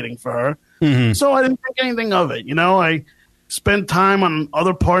devastating for her. So I didn't think anything of it. I spent time on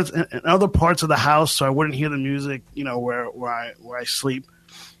other parts of the house so I wouldn't hear the music, where I sleep.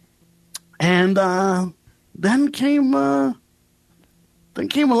 And then came a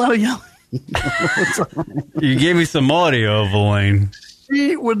lot of yelling. You gave me some audio of Elaine.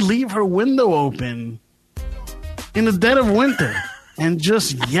 She would leave her window open in the dead of winter and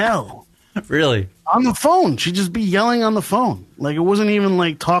just yell. Really? On the phone. She'd just be yelling on the phone. Like, it wasn't even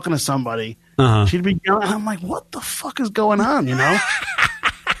like talking to somebody. She'd be yelling. I'm like, what the fuck is going on, you know?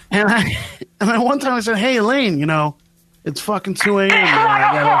 and then one time I said, hey, Elaine, you know, it's fucking 2 a.m.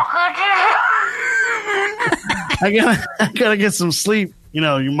 I gotta get some sleep. You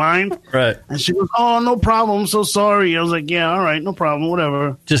know, you mind? Right. And she goes, oh, no problem. I'm so sorry. I was like, yeah, all right, no problem,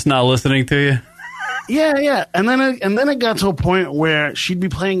 whatever. Just not listening to you? Yeah. And then it got to a point where she'd be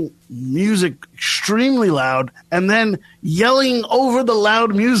playing music extremely loud and then yelling over the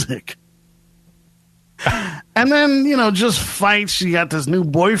loud music. And then, you know, just fights. She got this new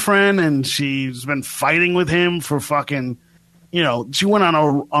boyfriend and she's been fighting with him for fucking, you know, she went on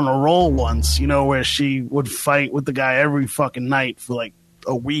a roll once, you know, where she would fight with the guy every fucking night for like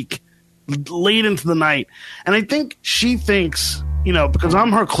a week, late into the night. And I think she thinks, you know, because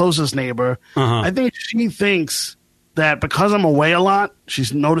I'm her closest neighbor, I think she thinks that because I'm away a lot, she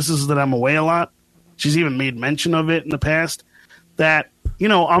notices that I'm away a lot. She's even made mention of it in the past that, you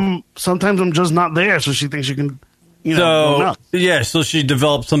know, sometimes I'm just not there. So she thinks she can, you know, go nuts. Yeah. So she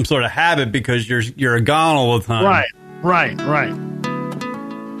developed some sort of habit because you're gone all the time. Right.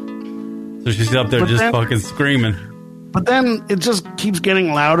 So she's up there fucking screaming. But then it just keeps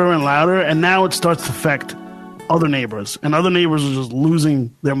getting louder and louder, and now it starts to affect other neighbors, and other neighbors are just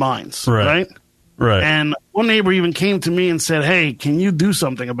losing their minds, right? And one neighbor even came to me and said, hey, can you do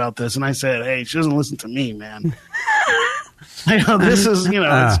something about this? And I said, hey, she doesn't listen to me, man. This is, you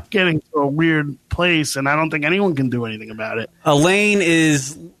know, it's getting to a weird place, and I don't think anyone can do anything about it. Elaine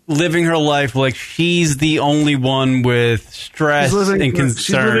is living her life like she's the only one with stress and concerns.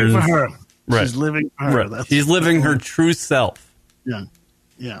 She's living for her. Right. She's living for her. Right. She's living her true self.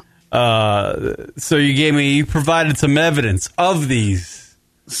 Yeah. So you provided some evidence of these.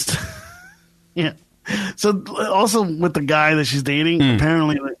 Yeah. So also with the guy that she's dating,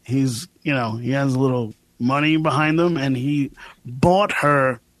 apparently he's, you know, he has a little money behind him, and he bought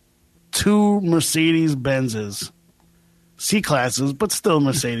her 2 Mercedes Benzes, C-classes, but still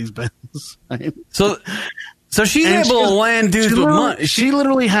Mercedes Benz. Right? So she's able to land dudes with money. She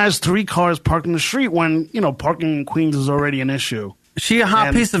literally has 3 cars parked in the street when, you know, parking in Queens is already an issue. Is she a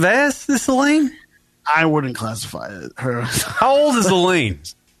hot piece of ass, this Elaine? I wouldn't classify her. How old is Elaine?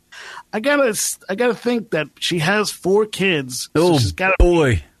 I gotta think that she has 4 kids. Oh, so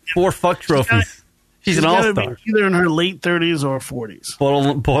boy. 4 fuck trophies. She's an all-star. Either in her late 30s or 40s.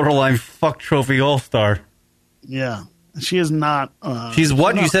 Borderline fuck trophy all-star. Yeah. She is not. She's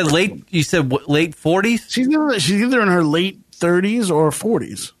what? You said late 40s? She's either in her late 30s or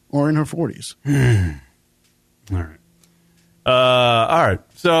 40s, or in her 40s. All right.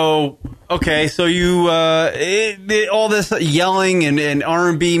 So, okay. So you, all this yelling and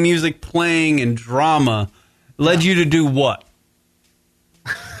R&B music playing and drama led you to do what?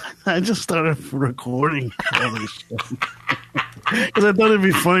 I just started recording on the show. Because I thought it'd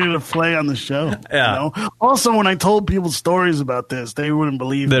be funny to play on the show. Yeah. You know? Also, when I told people stories about this, they wouldn't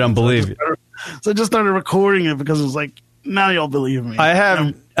believe me. They don't believe you. So I just started recording it because it was like, now y'all believe me. I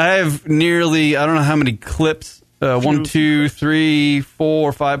have nearly, I don't know how many clips. 1, 2, 3,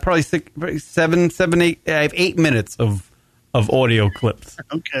 4, 5, probably 6, 7, 8. I have 8 minutes of audio clips.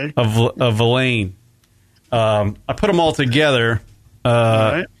 Okay. Of Elaine. I put them all together. All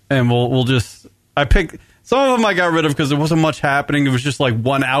right. And we'll just, I picked, some of them I got rid of because there wasn't much happening. It was just like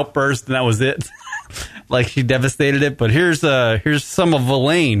one outburst and that was it. Like she devastated it. But here's some of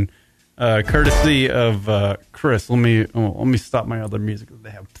Elaine, courtesy of Chris. Let me stop my other music that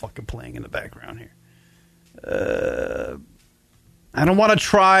they have fucking playing in the background here. I don't want to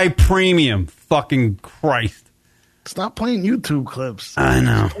try premium. Fucking Christ. Stop playing YouTube clips. I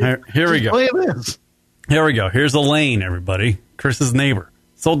know. Here we go. Play this. Here we go. Here's Elaine, everybody. Chris's neighbor.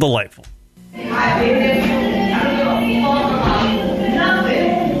 So delightful. The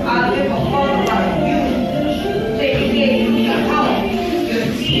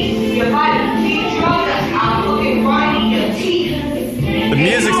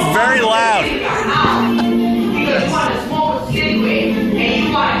music's very loud.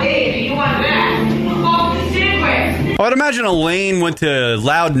 I would imagine Elaine went to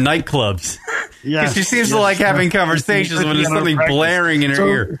loud nightclubs. Yeah, she seems to like having conversations when there's something blaring in her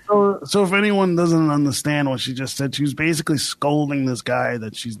ear. So if anyone doesn't understand what she just said, she was basically scolding this guy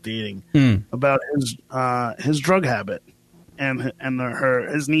that she's dating about his drug habit and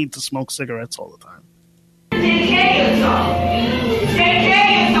his need to smoke cigarettes all the time. Take care of yourself. Take care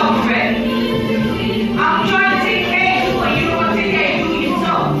of yourself, Fred. I'm trying to take care of you, and you don't want to take care of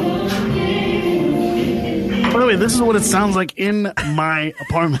yourself. By the way, this is what it sounds like in my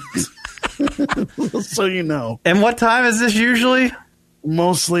apartment. So you know. And what time is this usually?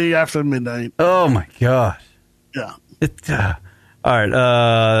 Mostly after midnight. Oh, my gosh. Yeah. All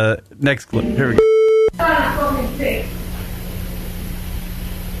right. Next clip. Here we go. I'm fucking sick.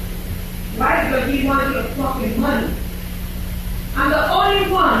 Why? Because he wants your fucking money. I'm the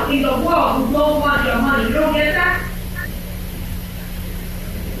only one in the world who don't want your money. You don't get that?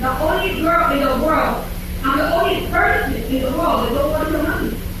 The only girl in the world. I'm the only person in the world that don't want your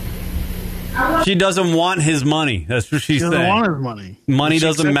money. She doesn't want his money. That's what she's She doesn't saying. want his money. Money She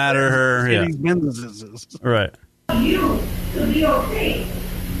doesn't accepts matter to her. Yeah. Mercedes Benzes. Right. You to be okay.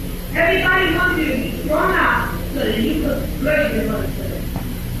 Everybody wants you to be thrown out so that you could raise your money for them.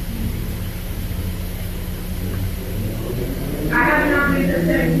 I have not been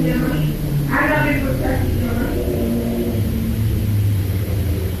protecting your money. I have been protecting your money.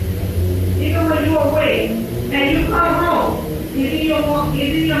 Even when you're away and you come home, isn't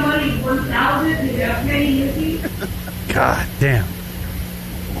your money 1,000? Is there a penny missing? God damn.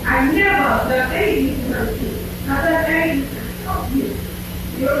 I never done anything to hurt you. I done anything to help you.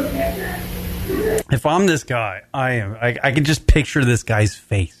 You don't get that? If I'm this guy, I can just picture this guy's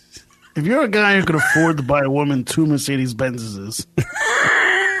face. If you're a guy who can afford to buy a woman 2 Mercedes Benzes,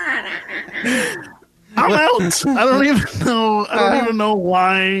 I'm out. I don't even know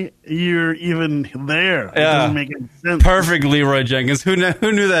why you're even there. It Yeah. doesn't make any sense. Perfect, Leroy Jenkins. Who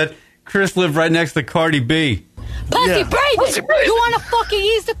knew that Chris lived right next to Cardi B? Pussy Yeah. breathing. You want a fucking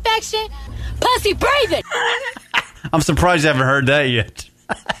yeast infection? Pussy breathing. I'm surprised you haven't heard that yet.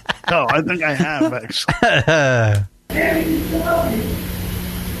 No, I think I have, actually.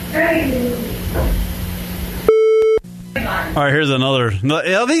 All right, here's another.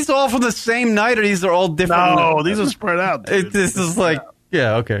 Are these all from the same night, or these are all different? No, these are spread out. Dude. This is like,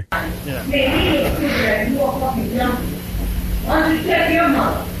 yeah, okay. They need a cigarette. You are fucking junkie. Why don't you check your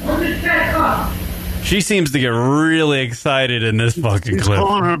mother? Why don't you check her? She seems to get really excited in this fucking She's clip.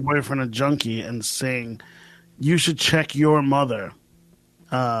 calling her boyfriend a junkie and saying, "You should check your mother."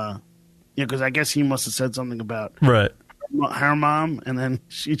 Because I guess he must have said something about Right. her mom, and then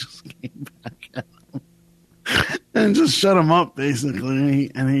she just came back at him and just shut him up,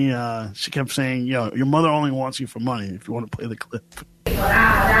 basically. She kept saying, "Yo, your mother only wants you for money. If you want to play the clip."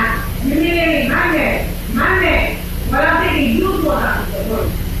 You need my name. But I'm thinking you go out to the work.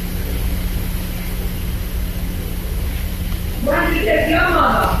 Why don't you check your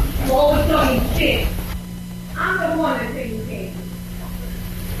mother for always talking shit? I'm the one that's taking care of you.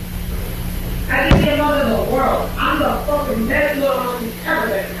 I give your mother the world. I'm the fucking best little mother you've ever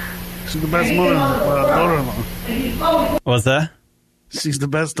been. She's the best daughter-in-law. And she's always What's that? She's the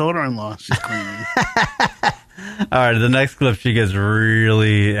best daughter-in-law. She's claiming. All right, the next clip, she gets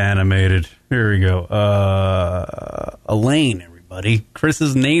really animated. Here we go. Elaine, everybody.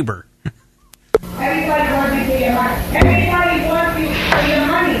 Chris's neighbor. everybody wants you for your money. Everybody wants you for your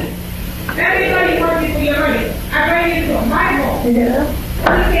money. Everybody wants you for your money. I bring you to my home. I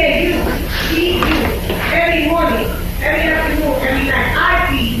look at you, feed you, every morning, every afternoon, every night. I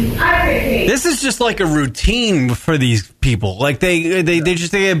feed you, I take care of you. This is just like a routine for these people. Like they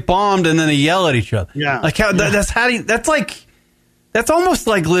get bombed and then they yell at each other. Yeah. Like that's almost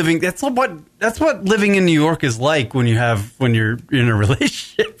like living. That's what living in New York is like when you're in a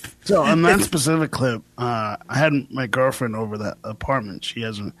relationship. So on that specific clip, I had my girlfriend over that apartment.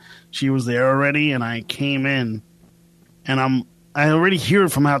 She was there already, and I came in, and I already hear it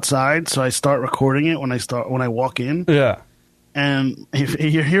from outside, so I start recording it when I walk in. Yeah. And if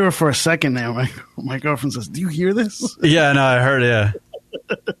you hear it for a second now, my girlfriend says, "Do you hear this?" Yeah, no, I heard. Yeah.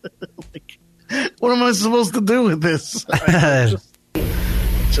 What am I supposed to do with this? I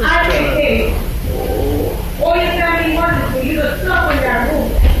take care of you. All your family wants is for you to suffer in that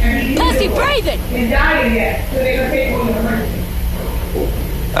room and be Pussy miserable breathing. and die in there so they can take all your money.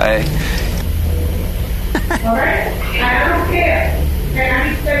 Alright? And I don't care. And I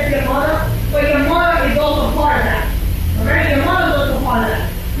respect your mother, but your mother is also part of that. Alright? Your mother is also part of that.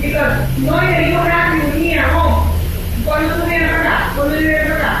 Because knowing that you're happy with me at home, she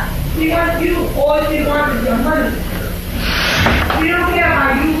wants you, all she wants is your money. She don't care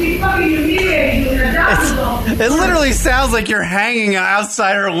about you. She's fucking humiliating you in a doctor's office. It literally sounds like you're hanging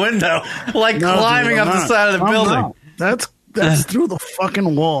outside her window, like No, climbing dude, I'm up the not. side of the I'm building. not. That's through the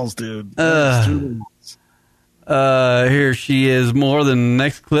fucking walls, dude. That's through the walls. Here she is. More than the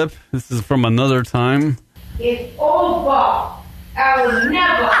next clip. This is from another time. It's over. I will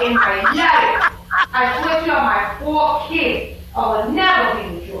never in my life. I swear to my 4 kids, I will never be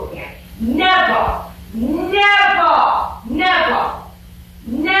with you again. Never. Never. Never.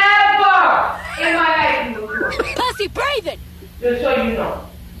 Never in my life be with you again. Pussy breathing. Just so you know.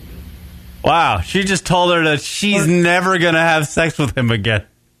 Wow, she just told her that she's never going to have sex with him again.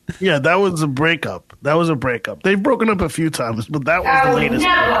 Yeah, that was a breakup. They've broken up a few times, but that was the latest.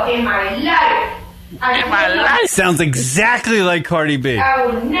 Never in my life. Sounds exactly like Cardi B. I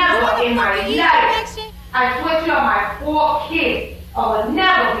will never in my life. I swear to you on my 4 kids, I will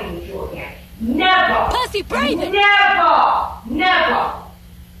never be with you again. Never. Pussy breathing. Never in my life.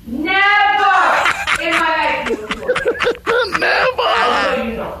 Never.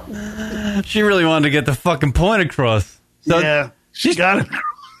 You know. She really wanted to get the fucking point across. So Yeah, she got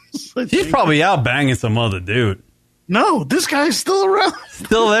it. she's probably out banging some other dude. No, this guy's still around.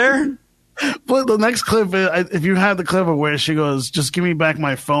 Still there? But the next clip, if you have the clip of where she goes, "Just give me back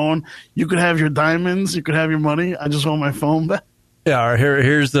my phone. You could have your diamonds. You could have your money. I just want my phone back." Yeah, all right,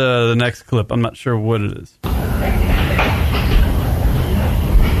 here's the next clip. I'm not sure what it is.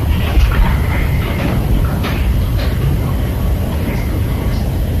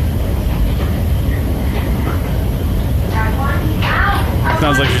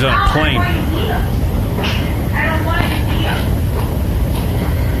 Sounds like she's on a plane. I don't want to be here.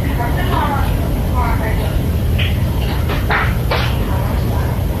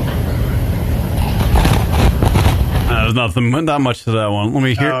 There's not much to that one. Let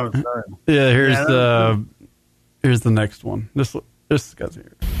me hear. Oh, sorry. Yeah, here's the next one. This guy's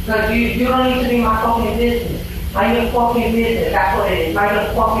here. Because you don't need to be my fucking business. Mind your fucking business. That's what it is. Mind your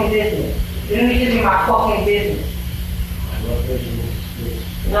fucking business. You don't need to be my fucking business.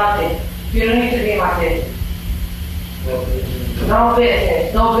 Nothing. You don't need to be my business. No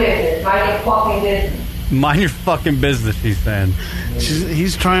business. No business. Mind your fucking business. Mind your fucking business, he's saying.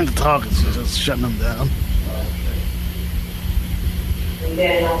 He's trying to talk, and she's just shutting him down. And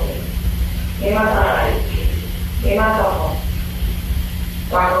then nothing. Give my son. Give my cell phone.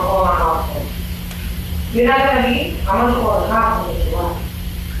 So I can call my house phone. You're not gonna be? I'm gonna call the cops if you want.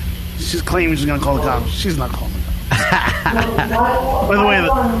 She's claiming she's gonna call the cops. She's not calling the cops. By the way,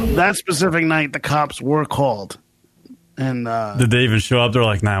 that specific night, the cops were called. And Did they even show up? They're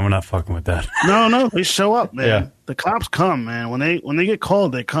like, nah, we're not fucking with that. no, they show up, man. Yeah. The cops come, man. When they get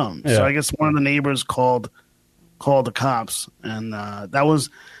called, they come. Yeah. So I guess one of the neighbors called the cops, and that was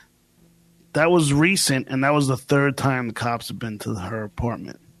recent, and that was the third time the cops have been to her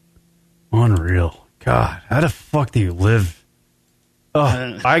apartment. Unreal. God, how the fuck do you live?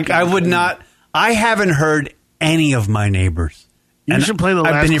 Oh, I would not. I haven't heard any of my neighbors. You should play the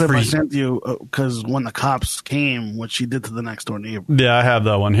I've last been here clip I for- sent you, because when the cops came, what she did to the next door neighbor. Yeah, I have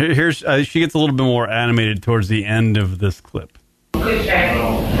that one. Here's she gets a little bit more animated towards the end of this clip. Because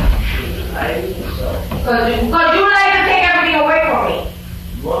you like to take everything away from me.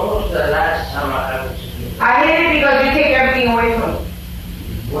 When was the last time I ever seen you? I hate it because you take everything away from me.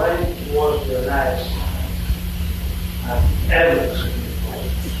 When was the last time I've ever seen you?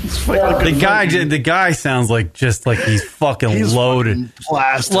 The guy sounds like just like he's fucking loaded. fucking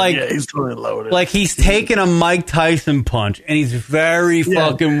blasted. Like- Yeah, he's totally loaded. Like he's taking a Mike Tyson punch and he's very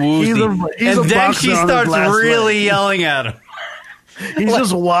fucking woozy. he's a And then boxer she on his starts last really leg. yelling at him. He's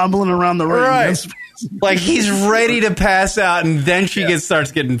just wobbling around the ring. Right. That's- Like he's ready to pass out and then she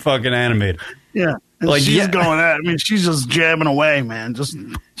starts getting fucking animated. Yeah. And Like, she's yeah. going at. I mean, she's just jabbing away, man. Just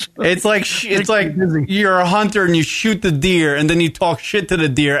It's like Dizzy. you're a hunter and you shoot the deer and then you talk shit to the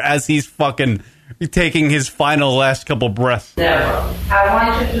deer as he's fucking taking his final last couple breaths. Never. I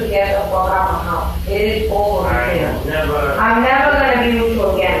want you to get the fuck out of my house. It is over here. Never. I'm never gonna be with you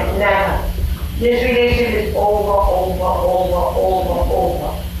again. Never. This relationship is over.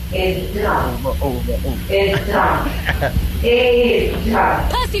 It's done. It's done. It is done.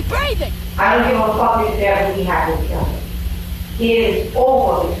 Pussy breathing. I don't give a fuck if there we have each other. It is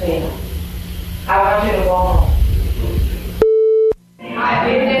over between us. I want you to go home. I've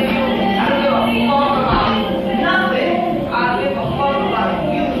been with you. I don't give a fuck about nothing. I don't give a fuck about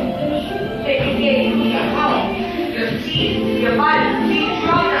you. Taking care of your house, your teeth, your body, teeth,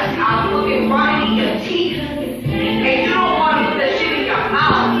 shoulders. I'm looking right in your teeth. And you don't want to put that shit in your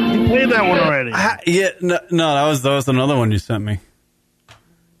mouth. you played that one already. No, that was another one you sent me.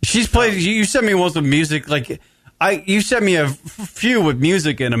 She's played. You sent me ones with music. Like you sent me a few with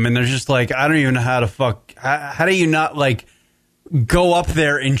music in them, and they're just like I don't even know how to fuck. How do you not like go up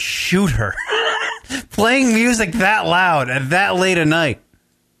there and shoot her? Playing music that loud at that late at night.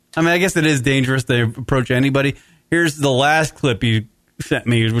 I mean, I guess it is dangerous to approach anybody. Here's the last clip you sent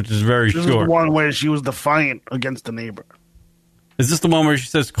me, which is very This is short. the one where she was defiant against the neighbor. Is this the one where she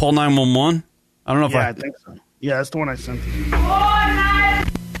says call 911? I don't know if Yeah, I think so. Yeah, that's the one I sent you.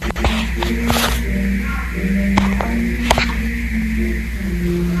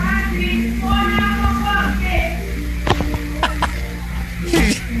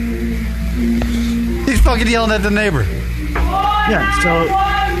 fucking yelling at the neighbor? Yeah, so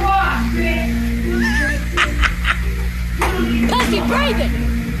Pussy breathing.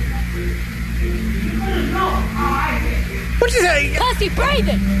 What'd you say? Pussy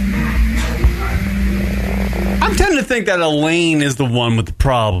breathing. I'm tending to think that Elaine is the one with the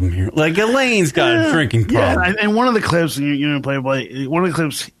problem here. Like, Elaine's got a drinking problem. Yeah, and one of the clips, you know, Playboy, one of the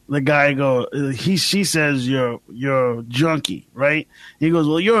clips, the guy she says you're junkie, right? He goes,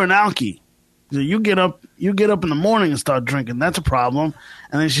 well, you're an alkie. You get up in the morning and start drinking. That's a problem.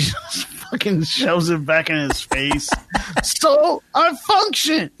 And then she just fucking shoves it back in his face. So I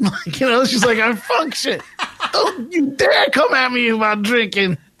function. Like, you know, she's like, I function. Don't you dare come at me about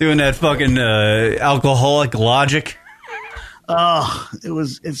drinking. Doing that fucking alcoholic logic. Oh,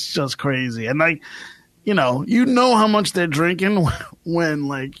 it's just crazy. And like, you know how much they're drinking when,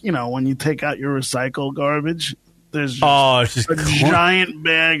 like, you know, when you take out your recycle garbage. There's just a giant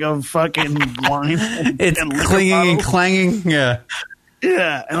bag of fucking wine. It's clinging and clanging. Yeah.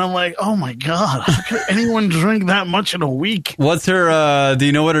 Yeah. And I'm like, oh my God, how could anyone drink that much in a week? What's her, do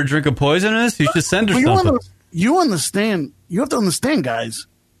you know what her drink of poison is? You should send her something. You have to understand, guys.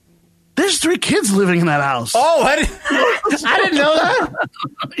 There's 3 kids living in that house. Oh, I didn't know that.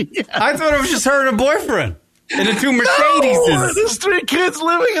 Yeah. I thought it was just her and her boyfriend. And the 2 Mercedes. No, there's 3 kids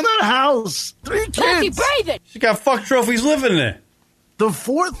living in that house. 3 kids. Pussy breathing. She got fuck trophies living there. The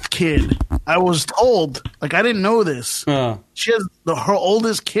 4th kid, I was told, like, I didn't know this. She has her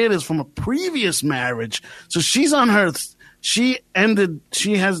oldest kid is from a previous marriage, so she's on her. She's been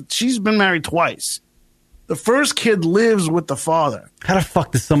married twice. The first kid lives with the father. How the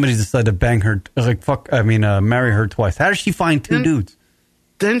fuck does somebody decide to bang her? Marry her twice? How does she find 2 dudes?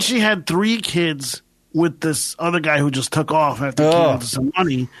 Then she had 3 kids with this other guy who just took off after he came into some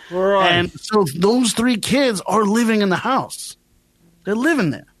money. Right. And so those 3 kids are living in the house. They're living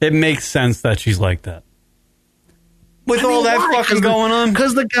there. It makes sense that she's like that. With all that fucking going on?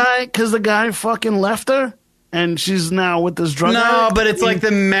 Because the guy fucking left her, and she's now with this drug addict. No, but it's like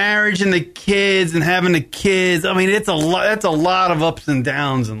the marriage and the kids and having the kids. I mean, it's a lot. That's a lot of ups and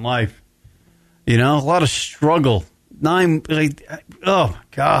downs in life. You know, a lot of struggle. Oh my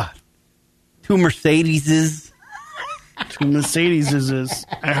God. 2 Mercedeses. 2 Mercedeses.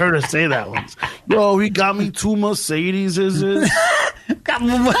 I heard her say that once. Yo, he got me 2 Mercedeses.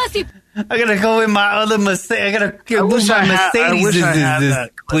 I gotta go in my other Mercedes. I gotta move my Mercedes.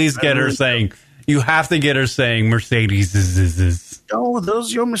 Please get her saying. You have to get her saying Mercedes. Oh,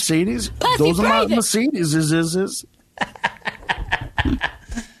 those your Mercedes? Pussy Those are my breathing. Mercedes.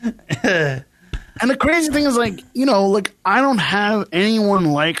 And the crazy thing is, like, you know, like, I don't have anyone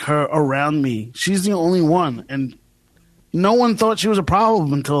like her around me. She's the only one. And no one thought she was a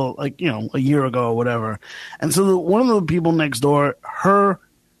problem until, like, you know, a year ago or whatever. And so one of the people next door, her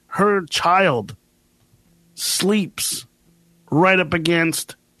child sleeps right up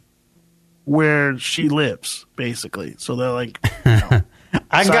against where she lives, basically. So they're like, you know,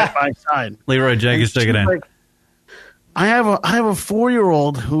 side by side. Leroy Jenkins, check it in. Like, I have a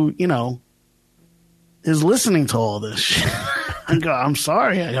 4-year-old who, you know, is listening to all this shit. I'm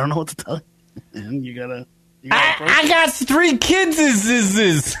sorry, I don't know what to tell you. And you gotta I got 3 kids. Here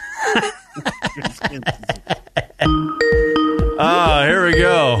we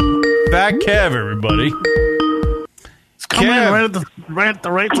go. Fat Kev, everybody. It's coming in right at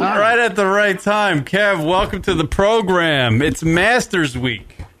the right time. Right at the right time. Kev, welcome to the program. It's Masters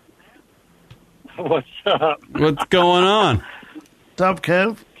Week. What's up? What's going on? What's up,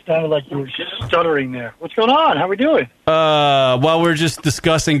 Kev? Sounded like you were stuttering there. What's going on? How are we doing? Well, we're just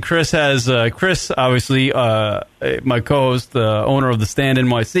discussing. Chris, obviously, my co-host, the owner of the Stand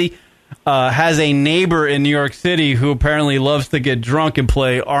NYC, has a neighbor in New York City who apparently loves to get drunk and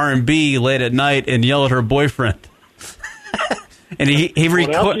play R&B late at night and yell at her boyfriend. And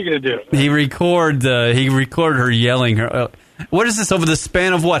What else are you going to do? he recorded her yelling. What is this over the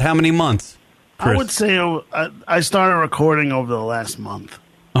span of what? How many months, Chris? I would say I started recording over the last month.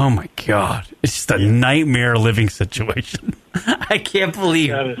 Oh my God! It's just a nightmare living situation. I can't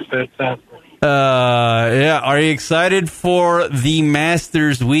believe That is fantastic. Yeah, are you excited for the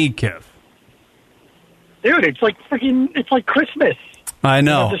Masters Week, Kev? Dude, it's like Christmas. I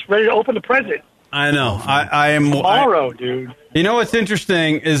know. I'm just ready to open the present. I know. I am Tomorrow, dude. You know what's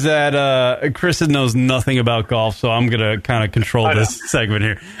interesting is that Chris knows nothing about golf, so I'm gonna kind of control this segment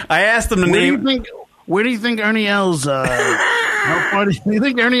here. I asked him to name. Where do you think Ernie Els? How far do you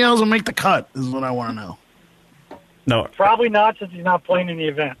think Ernie Els will make the cut? Is what I want to know. No, Probably not, since he's not playing in the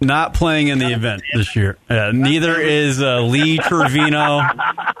event. not playing in the event this year. Neither is Lee Trevino,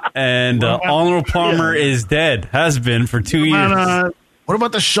 and Arnold Palmer is dead. Has been for 2 years. What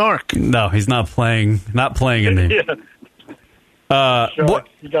about the shark? No, he's not playing. Not playing in there. Sure. What?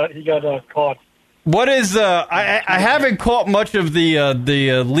 He got caught. What is? I haven't caught much of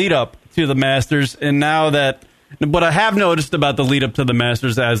the lead up to the Masters, and now that what I have noticed about the lead up to the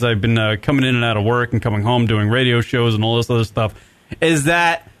Masters, as I've been coming in and out of work and coming home doing radio shows and all this other stuff, is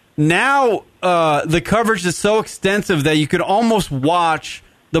that now the coverage is so extensive that you could almost watch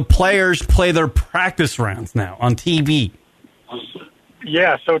the players play their practice rounds now on TV.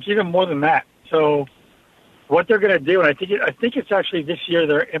 Yeah, so it's even more than that. So what they're going to do, and I think it's actually this year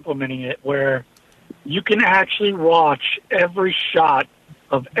they're implementing it, where you can actually watch every shot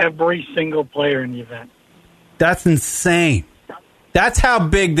of every single player in the event. That's insane. That's how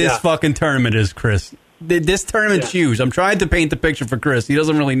big this fucking tournament is, Chris. This tournament's huge. I'm trying to paint the picture for Chris. He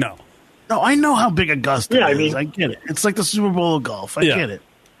doesn't really know. No, I know how big Augusta is. I mean, I get it. It's like the Super Bowl of golf. I get it.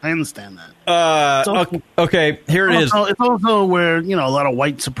 I understand that. Okay, here it is. It's also where, a lot of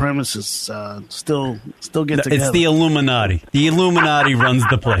white supremacists still get together. It's the Illuminati. The Illuminati runs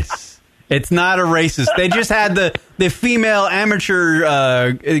the place. It's not a racist. They just had the female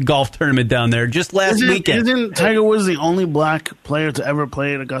amateur golf tournament down there just last weekend. Isn't Tiger Woods the only black player to ever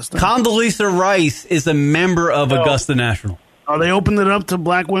play at Augusta? Condoleezza Rice is a member of Augusta National. Oh, they opened it up to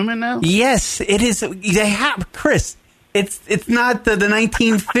black women now? Yes, it is. They have, Chris. It's not the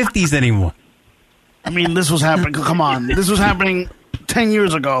 1950s anymore. I mean, this was happening. Come on, this was happening 10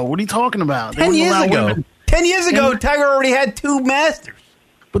 years ago. What are you talking about? 10 years ago. 10 years ago, Tiger already had 2 Masters.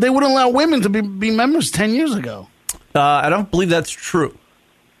 But they wouldn't allow women to be members 10 years ago. I don't believe that's true.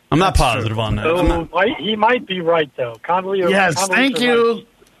 I'm not positive on that. So he might be right, though. Condoleezza. Yes, thank you.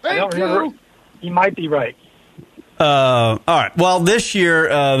 Thank you. He might be right. All right. Well, this year,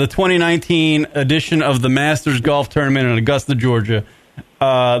 the 2019 edition of the Masters Golf Tournament in Augusta, Georgia,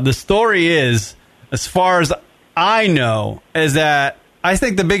 the story is, as far as I know, is that I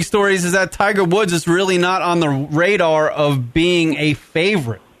think the big story is that Tiger Woods is really not on the radar of being a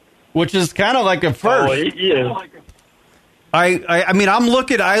favorite, which is kind of like a first. Oh, he is. I mean, I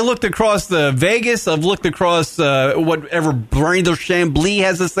looked across the Vegas. I've looked across whatever Brandel Chambly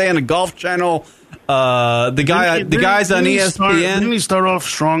has to say on the Golf Channel. The guys on ESPN. Didn't he start off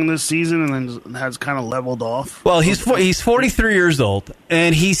strong this season and then has kind of leveled off? Well, he's 43 years old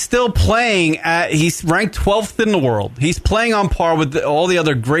and he's still playing he's ranked 12th in the world. He's playing on par with all the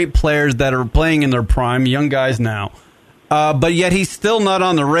other great players that are playing in their prime, young guys now. But yet he's still not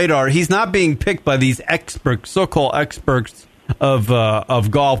on the radar. He's not being picked by these so-called experts of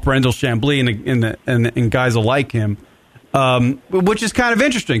golf, Brandel Chambly and guys like him. Which is kind of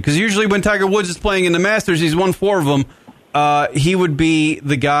interesting because usually when Tiger Woods is playing in the Masters, he's won 4 of them. He would be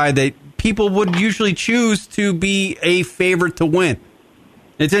the guy that people would usually choose to be a favorite to win.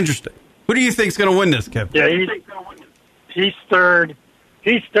 It's interesting. Who do you think is going to win this, Kevin? Yeah, he's third.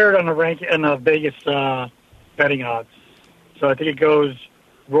 He's third on the rank in the Vegas betting odds. So I think it goes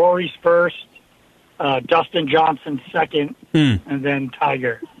Rory's first, Dustin Johnson second, and then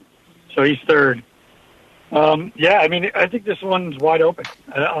Tiger. So he's third. Yeah, I mean, I think this one's wide open.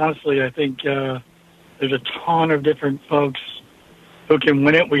 Honestly, I think there's a ton of different folks who can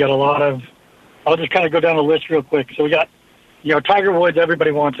win it. We got a lot of. I'll just kind of go down the list real quick. So we got, Tiger Woods.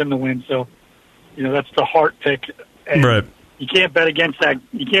 Everybody wants him to win. So, that's the heart pick. And right. You can't bet against that.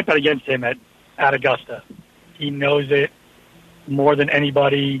 You can't bet against him at Augusta. He knows it more than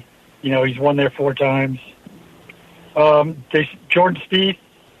anybody. He's won there 4 times. Jordan Spieth.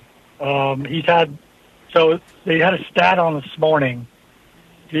 He's had. So they had a stat on this morning.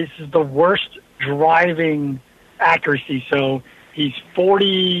 This is the worst driving accuracy. So he's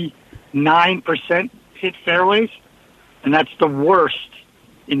 49% hit fairways, and that's the worst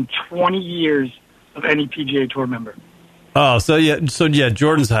in 20 years of any PGA Tour member. Oh, so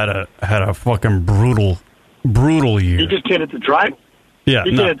Jordan's had a fucking brutal year. He just can't hit the drive. Yeah,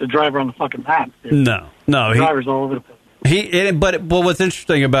 he can't hit the driver on the fucking map. Dude. No, the driver's all over the place. But what's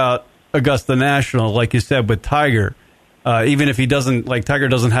interesting about Augusta National, like you said, with Tiger, even if he doesn't, Tiger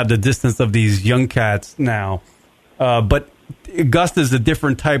doesn't have the distance of these young cats now, but Augusta is a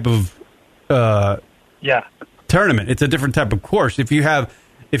different type of tournament. It's a different type of course. If you have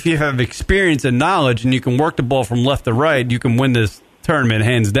experience and knowledge and you can work the ball from left to right, you can win this tournament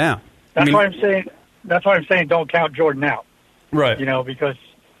hands down. That's why I'm saying don't count Jordan out. Right. Because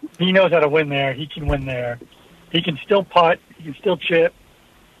he knows how to win there. He can win there. He can still putt. He can still chip.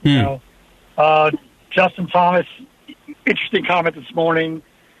 Justin Thomas, interesting comment this morning.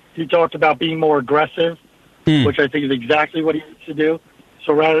 He talked about being more aggressive, which I think is exactly what he needs to do.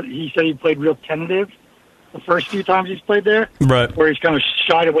 So he said he played real tentative the first few times he's played there, right? Where he's kind of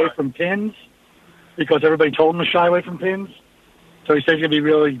shied away from pins because everybody told him to shy away from pins. So he says he's going to be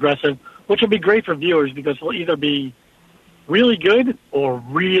really aggressive, which will be great for viewers because he'll either be really good or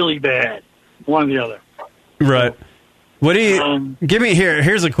really bad, one or the other. Right. What do you give me here?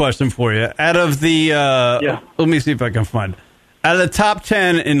 Here's a question for you. Out of the, let me see if I can find. Out of the top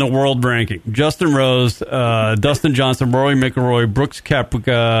 10 in the world ranking, Justin Rose, Dustin Johnson, Rory McIlroy, Brooks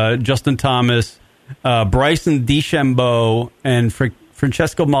Koepka, Justin Thomas, Bryson DeChambeau, and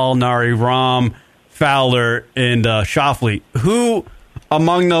Francesco Molinari, Rahm, Fowler, and Schauffele. Who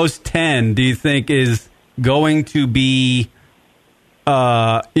among those 10 do you think is going to be, in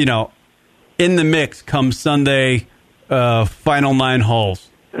the mix come Sunday, final 9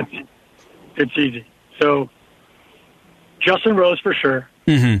 holes? It's easy. So Justin Rose for sure,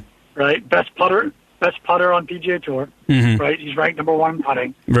 right? Best putter on PGA Tour, right? He's ranked number 1 in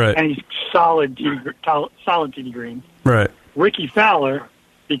putting, right? And he's solid TD green, right? Ricky Fowler,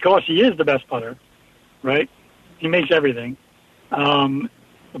 because he is the best putter, right? He makes everything. The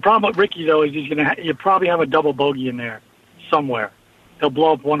problem with Ricky though is he'll probably have a double bogey in there somewhere. He'll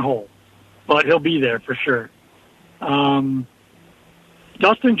blow up 1 hole, but he'll be there for sure. Dustin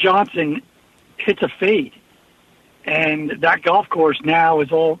Johnson hits a fade, and that golf course now is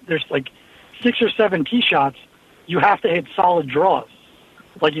there's like 6 or 7 tee shots. You have to hit solid draws.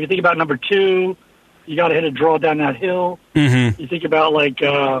 Like if you think about number 2, you got to hit a draw down that hill. You think about like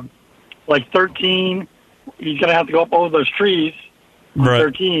 13, he's going to have to go up over those trees on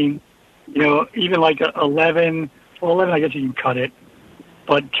 13. Even like 11. Well, 11, I guess you can cut it.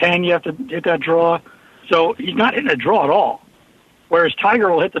 But 10, you have to hit that draw. So he's not hitting a draw at all. Whereas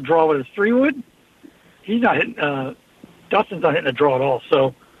Tiger will hit the draw with his 3-wood. He's not hitting. Dustin's not hitting a draw at all.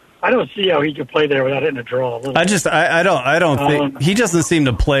 So I don't see how he could play there without hitting a draw. I don't think he doesn't seem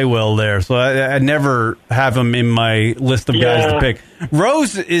to play well there. So I never have him in my list of guys to pick.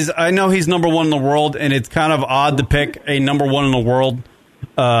 Rose is. I know he's number 1 in the world, and it's kind of odd to pick a number 1 in the world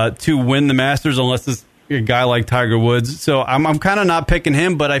to win the Masters unless it's a guy like Tiger Woods. So I'm kind of not picking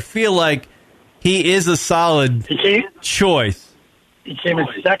him, but I feel like he is a solid choice. He came in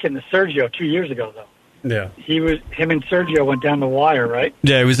second to Sergio 2 years ago, though. Yeah, him and Sergio went down the wire, right?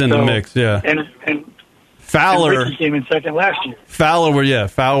 Yeah, he was in the mix. Yeah, and Fowler and Ricky came in second last year. Fowler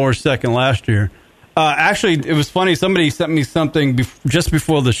was second last year. Actually, it was funny. Somebody sent me something just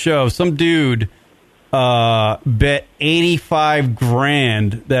before the show. Some dude bet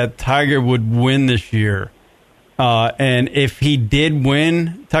 $85,000 that Tiger would win this year, and if he did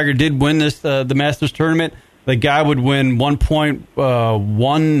win, Tiger did win this the Masters tournament, the guy would win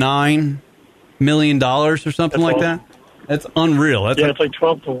 $1.19 million or something like that. That's unreal. It's like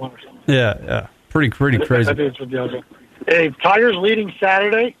 12 to 1 or something. Yeah, pretty crazy. I think it's ridiculous. If Tiger's leading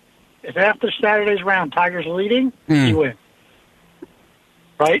Saturday, if after Saturday's round Tiger's leading, he wins.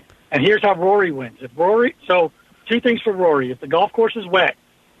 Right? And here's how Rory wins. So 2 things for Rory. If the golf course is wet,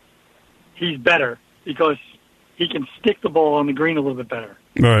 he's better because he can stick the ball on the green a little bit better.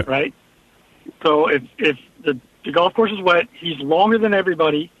 Right? So if the golf course is wet, he's longer than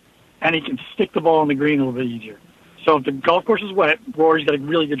everybody, and he can stick the ball on the green a little bit easier. So if the golf course is wet, Rory's got a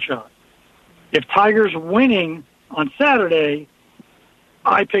really good shot. If Tiger's winning on Saturday,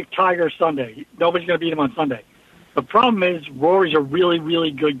 I pick Tiger Sunday. Nobody's going to beat him on Sunday. The problem is Rory's a really,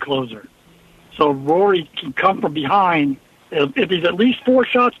 really good closer. So Rory can come from behind. If he's at least 4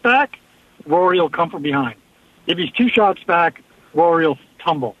 shots back, Rory will come from behind. If he's 2 shots back, Rory will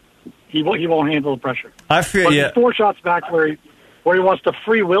tumble. He won't handle the pressure. I feel but if he's 4 shots back where he wants to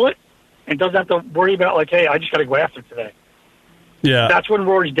free will it and doesn't have to worry about like, hey, I just got to go after today. Yeah, that's when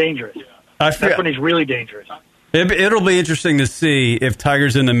Rory's dangerous. That's when he's really dangerous. It'll be interesting to see if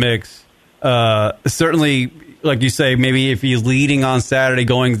Tiger's in the mix. Certainly, like you say, maybe if he's leading on Saturday,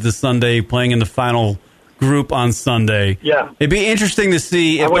 going to Sunday, playing in the final group on Sunday. Yeah, it'd be interesting to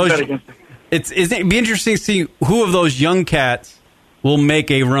see. It'd be interesting to see who of those young cats will make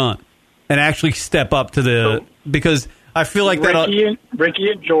a run and actually step up to because I feel like Ricky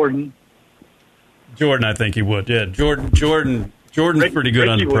and Jordan. Jordan, I think he would. Yeah, Jordan's pretty good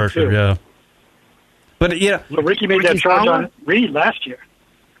under pressure. Too. Yeah. But yeah, so Ricky made that charge on Reed last year.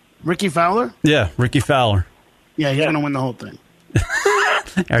 Ricky Fowler? Yeah, Ricky Fowler. Yeah, he's going to win the whole thing.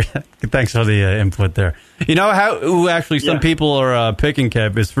 Thanks for the input there. You know who actually some people are picking,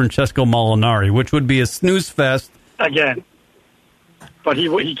 Kev, is Francesco Molinari, which would be a snooze fest. Again. But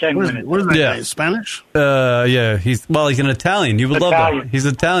he can win it. What is that guy, Spanish? Yeah, he's an Italian. You would love that. He's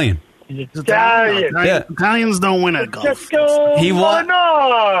Italian. Italian. Yeah. Italians don't win at golf. He won.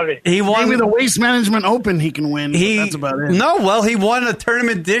 Maybe the Waste Management Open he can win. That's about it. No, well, he won a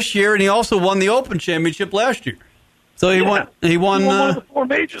tournament this year, and he also won the Open Championship last year. So he won. He won one of the 4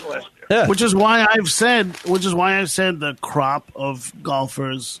 majors last year. Yeah. Which is why I've said the crop of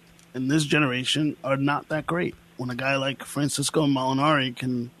golfers in this generation are not that great. When a guy like Francisco Molinari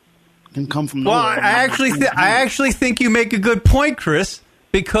can come from Well, nowhere. I actually think you make a good point, Chris,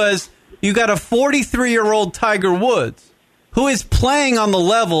 because you got a 43-year-old Tiger Woods who is playing on the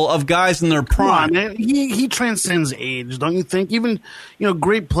level of guys in their prime. Come on, man. He transcends age, don't you think? Even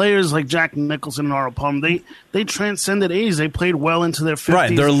great players like Jack Nicholson and Arnold Palmer, they transcended age. They played well into their 50s.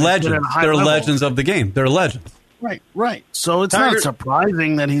 Right, they're legends. They're level. legends of the game. They're legends. Right. So it's Tiger- not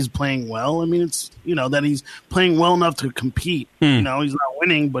surprising that he's playing well. I mean, it's that he's playing well enough to compete. He's not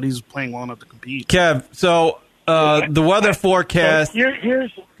winning, but he's playing well enough to compete. Kev, so the weather forecast. So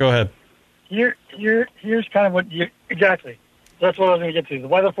here's Go ahead. Here's kind of what exactly. That's what I was going to get to. The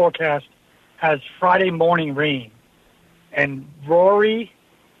weather forecast has Friday morning rain, and Rory,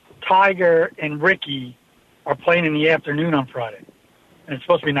 Tiger, and Ricky are playing in the afternoon on Friday, and it's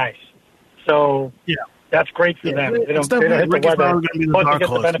supposed to be nice. So that's great for them. They don't hit the weather, but they get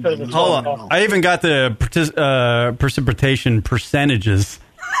the benefit of the Hold on. I even got the precipitation percentages.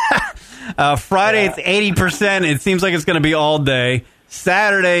 Friday, it's 80%. It seems like it's going to be all day.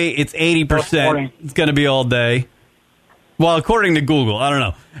 Saturday, it's 80%. It's going to be all day. Well, according to Google, I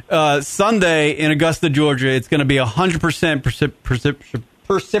don't know. Sunday in Augusta, Georgia, it's going to be 100%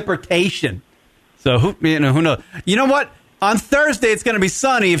 precipitation. So who knows? You know what? On Thursday, it's going to be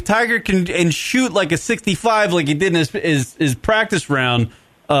sunny. If Tiger can shoot like a 65 like he did in his practice round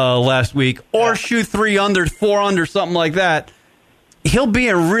last week, or shoot 3 under, 4 under, something like that, he'll be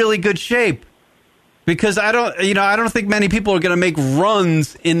in really good shape. Because I don't think many people are going to make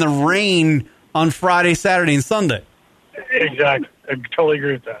runs in the rain on Friday, Saturday, and Sunday. Exactly. I totally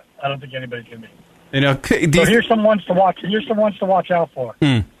agree with that. I don't think anybody can be. So here's some ones to watch. Here's some ones to watch out for.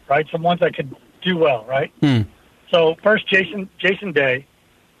 Right, some ones that could do well. Right. So first, Jason Day.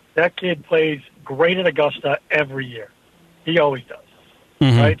 That kid plays great at Augusta every year. He always does.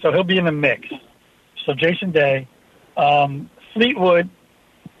 Right. So he'll be in the mix. So Jason Day, Fleetwood.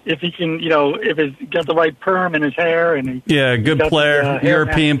 If he can, if he's got the right perm in his hair, and good player,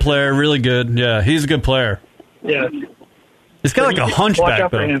 European player, really good. Yeah, he's a good player. Yeah, he's got like a hunchback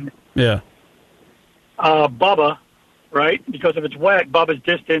though. Yeah. Bubba, right? Because if it's wet, Bubba's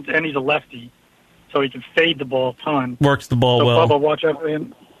distance, and he's a lefty, so he can fade the ball a ton. Works the ball so well. Bubba, watch out for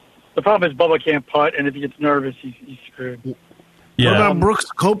him. The problem is Bubba can't putt, and if he gets nervous, he's screwed. Yeah. What about Brooks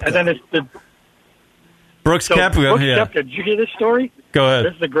Koepka? And then it's the Brooks Koepka. Koepka. Did you hear this story? Go ahead.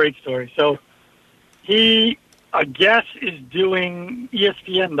 This is a great story. So he, I guess, is doing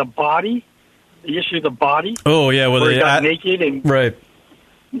ESPN The Body, the issue of The Body. Oh, yeah. Well, where he got naked. And, right.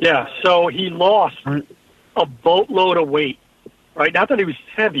 Yeah, so he lost a boatload of weight, right? Not that he was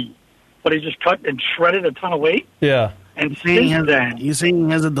heavy, but he just cut and shredded a ton of weight. Yeah. And since then, you saying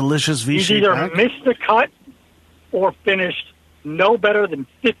he has a delicious V-shape he's either back? missed the cut or finished no better than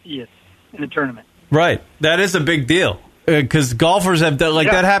 50th in the tournament. Right. That is a big deal. Because golfers have done,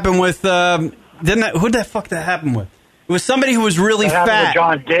 that happened with, who'd that fuck that happen with? It was somebody who was really that happened fat. with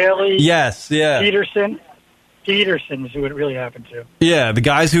John Daly. Yes, yeah. Peterson is who it really happened to. Yeah, the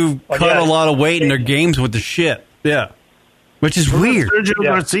guys who cut a lot of weight in their games with the shit. Yeah. Which is weird. Sergio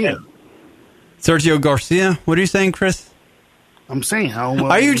Garcia. Sergio Garcia? What are you saying, Chris? I'm saying how.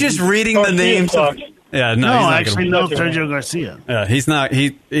 Are you just reading the names? Yeah, no, actually, no, Sergio Garcia. Yeah, he's not.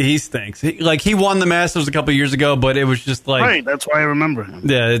 He stinks. He won the Masters a couple years ago, but it was just like right. That's why I remember him.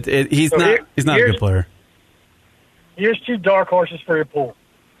 Yeah, he's not a good player. Here's 2 dark horses for your pool.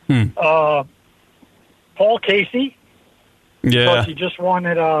 Paul Casey. Yeah, because he just won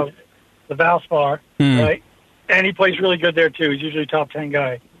at the Valspar, right? And he plays really good there too. He's usually a top 10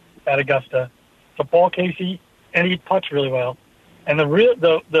 guy at Augusta. So Paul Casey, and he putts really well. And the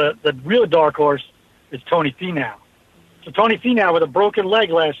real dark horse is Tony Finau. So Tony Finau, with a broken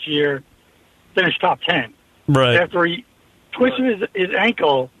leg last year, finished top 10. Right. After he twisted his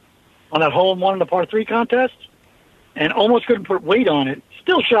ankle on that hole-in-one in the par 3 contest and almost couldn't put weight on it,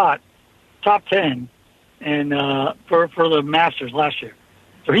 still shot top 10 and for the Masters last year.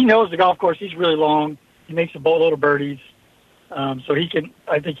 So he knows the golf course. He's really long. He makes a boatload of birdies. So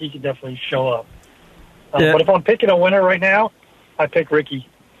I think he can definitely show up. But if I'm picking a winner right now, I pick Ricky.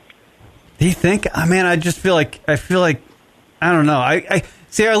 Do you think? I mean, I feel like I don't know. I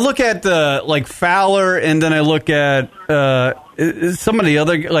see. I look at like Fowler, and then I look at some of the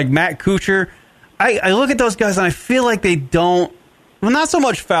other, like Matt Kuchar. I look at those guys, and I feel like they don't. Well, not so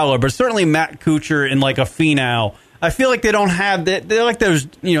much Fowler, but certainly Matt Kuchar and like a Finau. I feel like they don't have that. They're like those,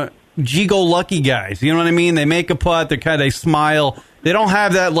 G-go-lucky guys. You know what I mean? They make a putt. They smile. They don't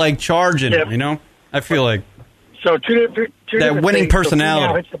have that like charge in them. I feel like. So two different winning things. personality. So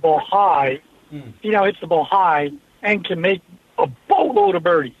Finau hits the ball high. Finau hits the ball high and can make a boatload of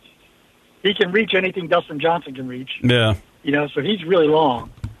birdies. He can reach anything Dustin Johnson can reach. Yeah. So he's really long.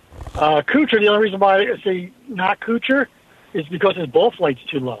 Kuchar, the only reason why I say not Kuchar is because his ball flight's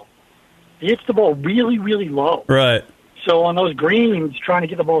too low. He hits the ball really, really low. Right. So on those greens, trying to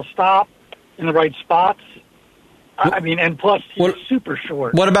get the ball to stop in the right spots. And plus he's super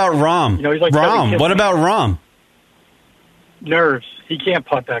short. What about Rahm? He's like Rahm. What about Rahm? Nerves. He can't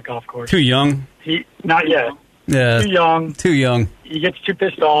putt that golf course. Too young. Not yet. Yeah. Too young. He gets too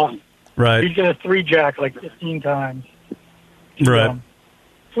pissed off. Right. He's going to 3-jack like 15 times. Right.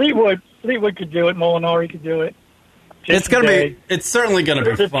 Fleetwood could do it. Molinari could do it. It's certainly going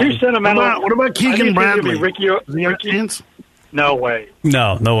to be fun. Too sentimental. What about Keegan Bradley? Ricky? No way.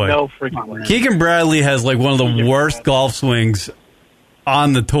 No way. No freaking way. Keegan Bradley has like one of the worst golf swings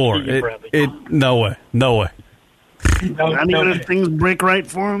on the tour. No way. Not even if things break right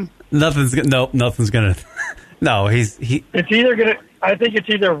for him. Nothing's gonna. No, It's either gonna. I think it's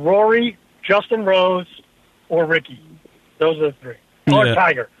either Rory, Justin Rose, or Ricky. Those are the three. Or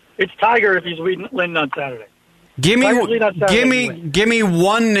Tiger. It's Tiger if he's leading on Saturday. Give me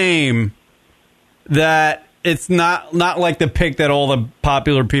one name that it's not like the pick that all the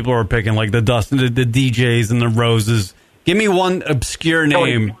popular people are picking, like the Dustin, the DJs and the Roses. Give me one obscure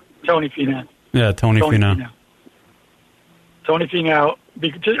name. Tony Finau. Yeah, Tony Finau. Tony Finau.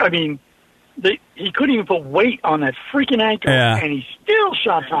 Because he couldn't even put weight on that freaking ankle, and he still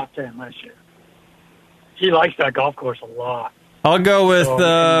shot top 10 last year. He likes that golf course a lot. I'll go with.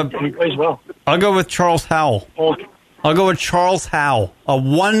 And he plays well. I'll go with Charles Howell. Okay. I'll go with Charles Howell. A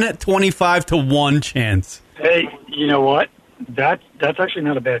 125-1 chance. Hey, you know what? That's actually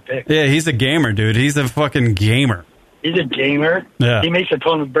not a bad pick. Yeah, he's a gamer, dude. He's a fucking gamer. He's a gamer. Yeah. He makes a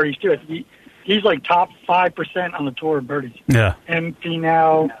ton of birdies too. He's like top 5% on the tour of birdies. Yeah. And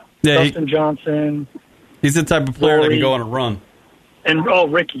Finau, Dustin Johnson. He's the type of player that can go on a run. And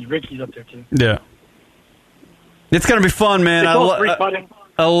Ricky's up there too. Yeah. It's going to be fun, man. I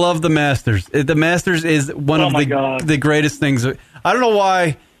love the Masters. The Masters is one of the greatest things. I don't know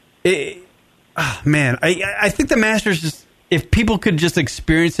why. I think the Masters, just if people could just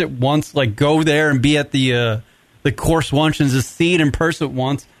experience it once, like go there and be at the course once and just see it in person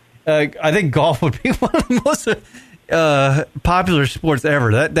once, I think golf would be one of the most popular sports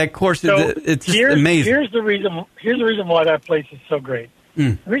ever. That course, it's just amazing. Here's the reason why that place is so great.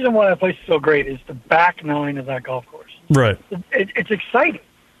 The reason why that place is so great is the back nine of that golf course. Right. It's exciting.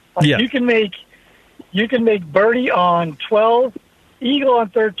 You can make birdie on 12, eagle on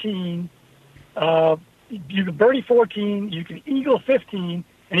 13. You can birdie 14. You can eagle 15,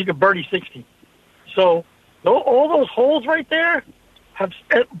 and you can birdie 16. So all those holes right there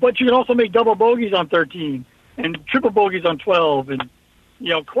but you can also make double bogeys on 13 and triple bogeys on 12, and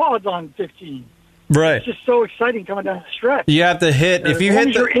quads on 15. Right. It's just so exciting coming down the stretch. You have to hit. If you hit,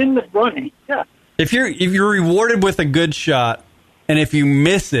 you're in the running. Yeah. If you're rewarded with a good shot, and if you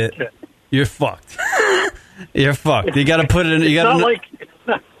miss it, you're fucked. You're fucked. You got to put it in. It's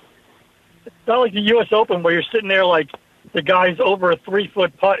not like the U.S. Open where you're sitting there like the guy's over a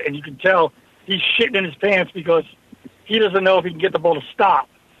 3-foot putt, and you can tell he's shitting in his pants because he doesn't know if he can get the ball to stop.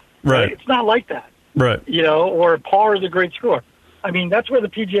 Right. It's not like that. Right. Or par is a great score. I mean, that's where the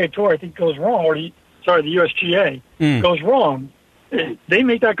PGA Tour, I think, goes wrong, or the USGA goes wrong. They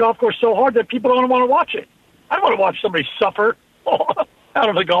make that golf course so hard that people don't want to watch it. I don't want to watch somebody suffer out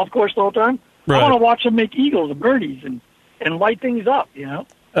of the golf course the whole time. Right. I want to watch them make eagles and birdies and light things up, that's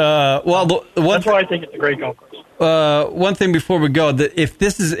why I think it's a great golf course. One thing before we go, that if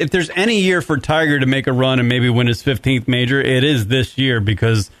there's any year for Tiger to make a run and maybe win his 15th major, it is this year,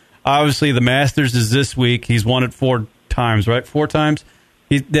 because obviously the Masters is this week. He's won it 4 times, right? 4 times.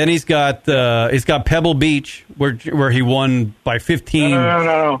 Then he's got Pebble Beach where he won by 15.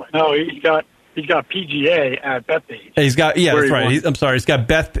 No. He's got PGA at Bethpage. That's right. I'm sorry. He's got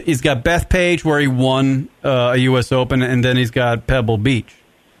Bethpage where he won a U.S. Open, and then he's got Pebble Beach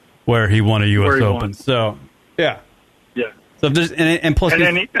where he won a U.S. Open. So yeah. So if there's plus,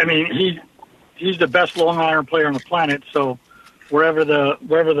 he's the best long iron player on the planet. So wherever the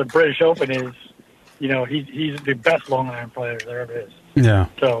British Open is, he's the best long iron player there ever is. Yeah.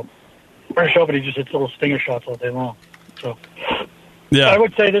 So British Open, he just hits little stinger shots all day long. So yeah, I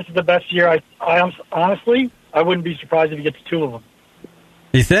would say this is the best year. I honestly, I wouldn't be surprised if he gets 2 of them.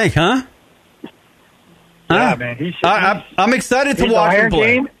 You think, huh? Yeah, man. I'm excited to watch him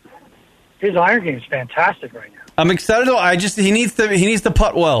play. His iron game is fantastic right now. I'm excited. He needs to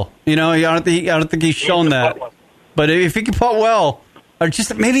putt well. I don't think he's shown that. Well. But if he can putt well, or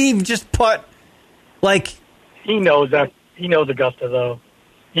just maybe even just putt like he knows that. He knows Augusta, though.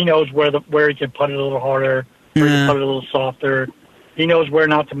 He knows where he can put it a little harder, where he can put it a little softer. He knows where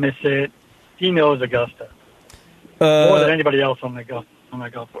not to miss it. He knows Augusta more than anybody else on that golf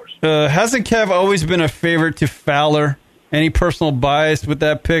course. Hasn't Kev always been a favorite to Fowler? Any personal bias with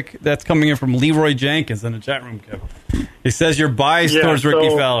that pick? That's coming in from Leroy Jenkins in the chat room, Kev. He says you're biased towards Ricky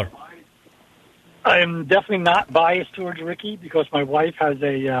Fowler. I'm definitely not biased towards Ricky because my wife has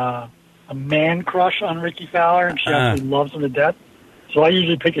a man crush on Ricky Fowler, and she absolutely loves him to death. So I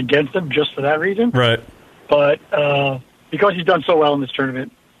usually pick against him just for that reason. Right. But because he's done so well in this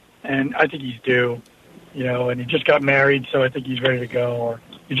tournament, and I think he's due, and he just got married, so I think he's ready to go, or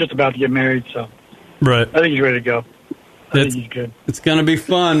he's just about to get married, so right. I think he's ready to go. I think he's good. It's going to be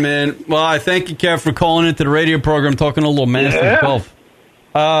fun, man. Well, I thank you, Kev, for calling into the radio program, talking a little Masters golf.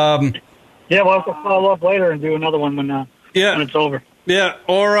 Yeah, we'll have to follow up later and do another one when it's over. Yeah,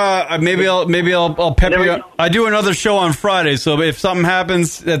 or maybe I'll pep you. I do another show on Friday, so if something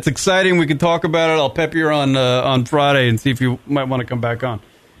happens that's exciting, we can talk about it. I'll pep you on Friday and see if you might want to come back on.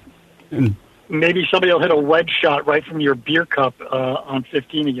 And maybe somebody will hit a wedge shot right from your beer cup on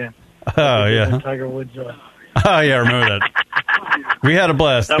 15 again. Oh yeah, Tiger Woods. Oh yeah, I remember that. We had a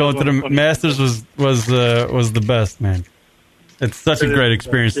blast. Going to the Masters was the best, man. It's such a great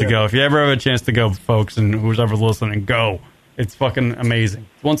experience to go. If you ever have a chance to go, folks, and who's ever listening, go. It's fucking amazing.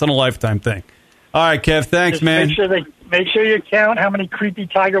 It's once in a lifetime thing. All right, Kev. Thanks, just man. Make sure you count how many creepy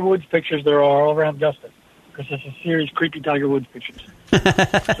Tiger Woods pictures there are all around Augusta, because it's a series of creepy Tiger Woods pictures.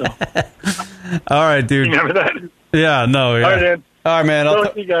 All right, dude. You remember that? Yeah. No. Yeah. All right, Dan. All right, man.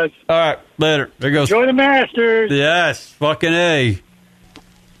 I'll see you guys. All right, later. There goes. Enjoy the Masters. Yes, fucking A.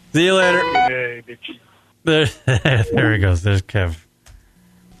 See you later. Hey, bitch. There he goes. There's Kev.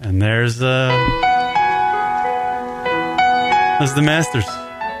 And there's the Masters.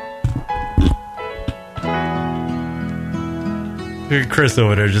 Look at Chris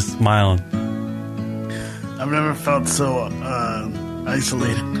over there just smiling. I've never felt so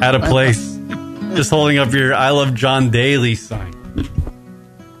isolated. Out of place. Just holding up your I Love John Daly sign.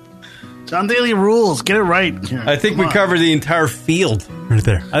 John Daly rules. Get it right. Here. I think we covered the entire field right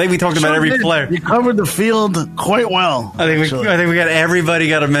there. I think we talked about every player. You covered the field quite well. I think we got everybody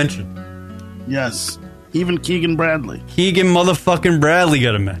got a mention. Yes. Even Keegan Bradley. Keegan motherfucking Bradley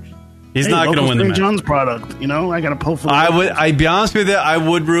got a mention. He's not going to win the match. John's product. I got to pull for. I'd be honest with you. I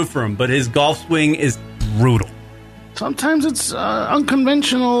would root for him, but his golf swing is brutal. Sometimes it's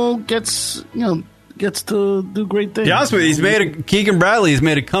unconventional. Gets to do great things. To be honest with you, Keegan Bradley has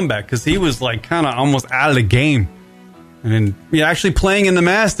made a comeback because he was like kind of almost out of the game, and actually playing in the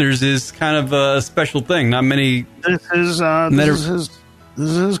Masters is kind of a special thing. Not many. This is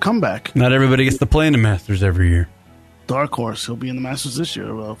his comeback. Not everybody gets to play in the Masters every year. Dark horse. He'll be in the Masters this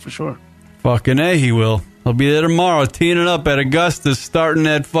year, well, for sure. Fucking A, he will. He'll be there tomorrow, teeing it up at Augusta, starting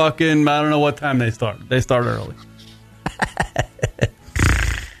at fucking, I don't know what time they start. They start early.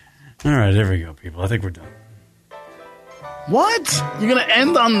 All right, there we go, people. I think we're done. What? You're going to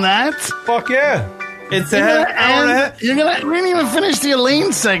end on that? Fuck yeah. It's You're gonna we didn't even finish the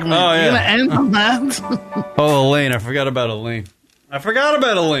Elaine segment. Oh, yeah. You're going to end on that? Oh, Elaine. I forgot about Elaine.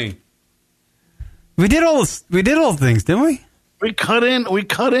 We did all the things, didn't we? We cut in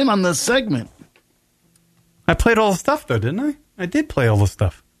on the segment. I played all the stuff, though, didn't I? I did play all the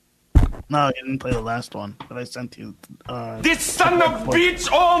stuff. No, you didn't play the last one that I sent you. This son of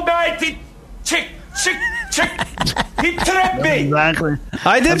bitch all night, he chick. He trapped me. Exactly.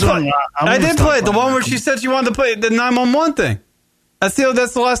 I did play the one where she said she wanted to play the 911 thing. That's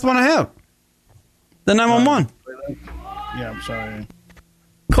the last one I have. The 911. Yeah, I'm sorry.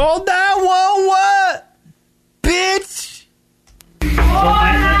 Call 911, bitch.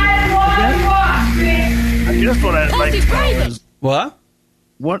 I just what I like. What?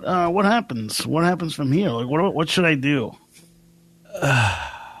 What happens? What happens from here? Like, what should I do?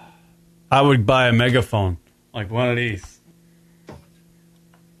 I would buy a megaphone, like one of these. Bitch,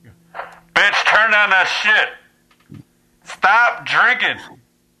 turn down that shit. Stop drinking.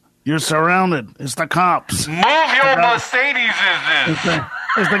 You're surrounded. It's the cops. Move your Mercedes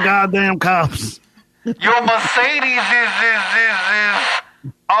It's the goddamn cops. Your Mercedes is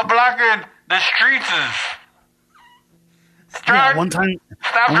blocking the streets. Stop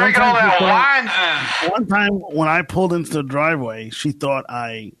drinking all that wines. One time when I pulled into the driveway, she thought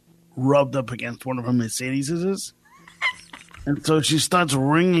I rubbed up against one of her Mercedeses. And so she starts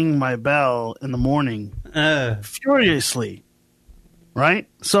ringing my bell in the morning furiously. Right?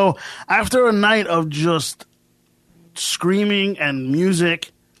 So after a night of just screaming and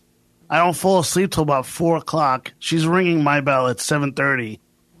music, I don't fall asleep till about 4 o'clock. She's ringing my bell at 7:30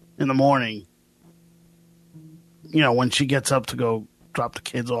 in the morning. when she gets up to go drop the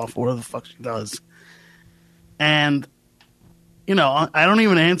kids off, or whatever the fuck she does. And, I don't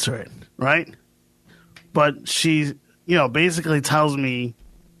even answer it, right? But she, basically tells me,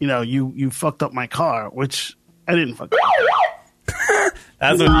 you fucked up my car, which I didn't fuck up.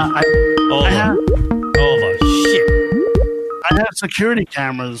 That's what hold on. Shit. I have security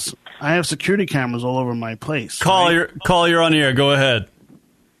cameras. All over my place. Call, you're on the air. Go ahead.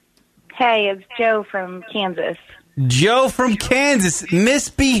 Hey, it's Joe from Kansas. Joe from Kansas,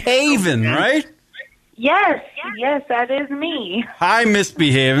 misbehaving, right? Yes, that is me. Hi,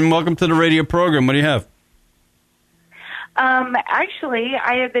 misbehaving. Welcome to the radio program. What do you have? Actually,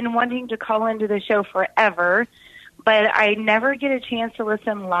 I have been wanting to call into the show forever, but I never get a chance to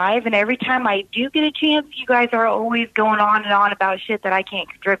listen live, and every time I do get a chance, you guys are always going on and on about shit that I can't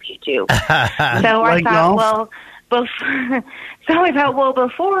contribute to. So I thought,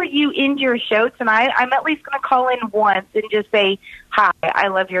 before you end your show tonight, I'm at least going to call in once and just say, hi, I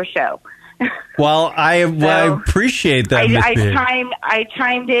love your show. Well, I appreciate that. I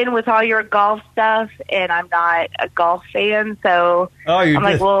chimed in with all your golf stuff, and I'm not a golf fan, so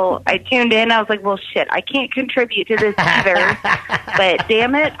I tuned in. I was like, well, shit, I can't contribute to this either. But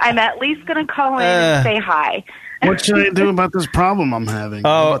damn it, I'm at least going to call in and say hi. What should I do about this problem I'm having?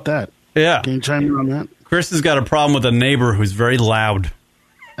 How about that? Yeah. Can you chime in on that? Chris has got a problem with a neighbor who's very loud.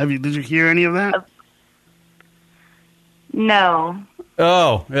 Did you hear any of that? No.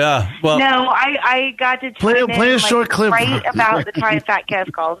 Oh, yeah. Well, no, I got to play a short clip right about the time Fat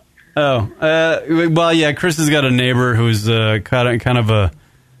Cast called. Oh, well, yeah. Chris has got a neighbor who's kind of a,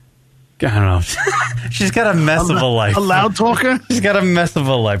 I don't know. She's got a mess of a life. A loud talker. She's got a mess of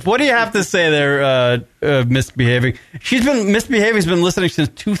a life. What do you have to say there, misbehaving? Misbehaving's been listening since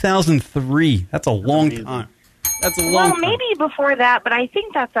 2003. That's a long time. That's a long time. Maybe before that, but I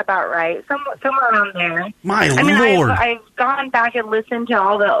think that's about right. Somewhere around there. Lord. I've gone back and listened to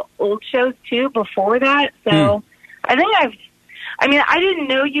all the old shows, too, before that. So I think I didn't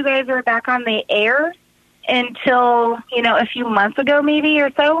know you guys were back on the air until, a few months ago, maybe,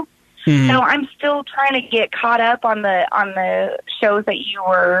 or so. Mm-hmm. So I'm still trying to get caught up on the shows that you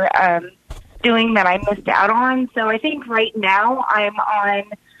were doing that I missed out on. So I think right now I'm on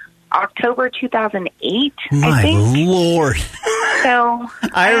October 2008, I think. My Lord. So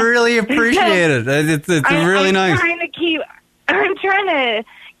I really appreciate it. It's really nice. I'm trying to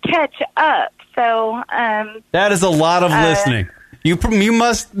catch up. So that is a lot of listening. You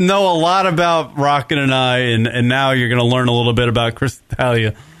must know a lot about Rockin' and I, and now you're going to learn a little bit about Chris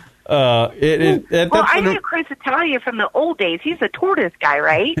Italia. I knew Chris Italia from the old days. He's the tortoise guy,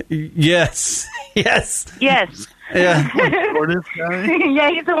 right? Yes. Yeah. Tortoise guy?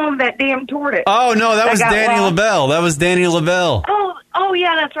 Yeah, he's the one with that damn tortoise. Oh, no, that was Danny LaBelle. That was Danny LaBelle. Oh,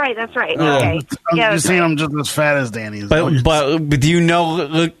 yeah, that's right. Okay. You're saying I'm just as fat as Danny. But do you know,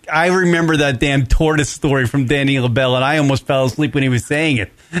 look, I remember that damn tortoise story from Danny LaBelle, and I almost fell asleep when he was saying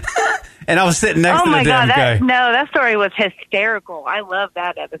it. And I was sitting next to the damn guy. No, that story was hysterical. I love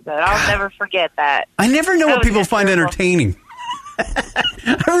that episode. I'll never forget that. I never know what people find entertaining.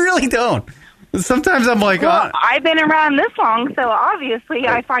 I really don't. Sometimes I'm like, I've been around this long, so obviously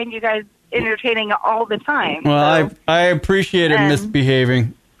I find you guys entertaining all the time. Well, so. I appreciate it,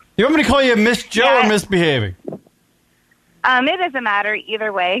 misbehaving. You want me to call you Miss Joe or misbehaving? It doesn't matter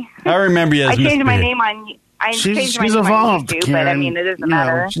either way. I remember you as I changed my name on. She's evolved, YouTube, Karen. but it doesn't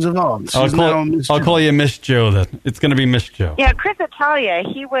matter. She's evolved. I'll call you Miss Joe then. It's going to be Miss Joe. Yeah, Chris Italia.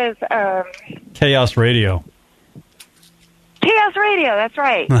 He was Chaos Radio. Chaos Radio, that's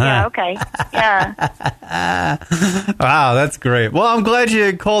right. Yeah, okay. Yeah. Wow, that's great. Well, I'm glad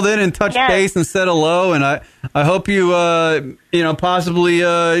you called in and touched base and said hello, and I hope you possibly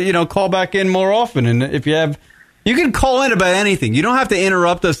call back in more often. And if you have, you can call in about anything. You don't have to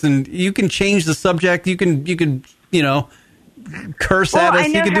interrupt us, and you can change the subject. You can curse at us.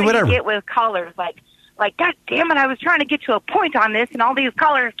 You can do whatever. I get with callers like, God damn it, I was trying to get to a point on this, and all these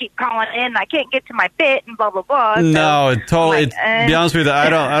callers keep calling in, and I can't get to my bit, and blah, blah, blah. So no, totally. To be honest with you, I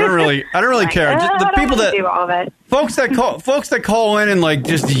don't really care. Just the people that do all that. folks that call in and like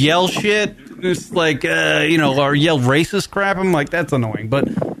just yell shit, just like or yell racist crap. I'm like, that's annoying. But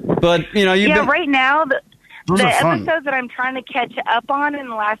right now the fun. episodes that I'm trying to catch up on in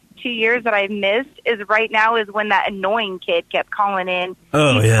the last 2 years that I've missed is when that annoying kid kept calling in.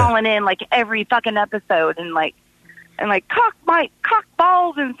 He's calling in like every fucking episode and cock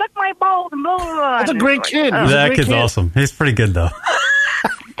balls and suck my balls and blah, blah, blah. That's a great kid. That kid's awesome. He's pretty good though.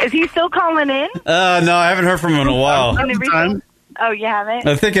 Is he still calling in? No, I haven't heard from him in a while. Oh, you haven't?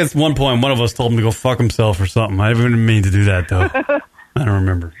 I think at one point one of us told him to go fuck himself or something. I didn't mean to do that though. I don't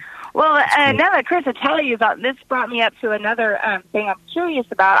remember. Well, now that Chris will tell you about this, brought me up to another thing I'm curious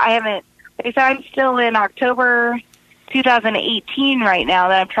about. They said I'm still in October 2018 right now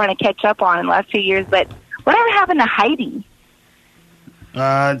that I'm trying to catch up on in the last 2 years. But whatever happened to Heidi?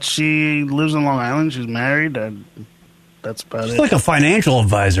 She lives in Long Island. She's married. That's about She's it. like a financial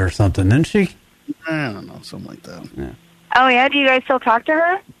advisor or something, isn't she? I don't know, something like that. Yeah. Oh, yeah? Do you guys still talk to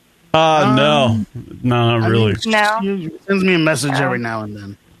her? No, not really. No. She sends me a message every now and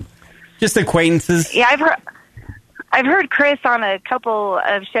then. Just acquaintances. Yeah, I've heard Chris on a couple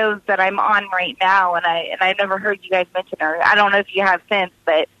of shows that I'm on right now, and I never heard you guys mention her. I don't know if you have since,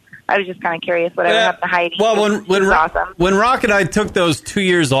 but I was just kind of curious whatever happened to Heidi. Well, when awesome. when Rock and I took those 2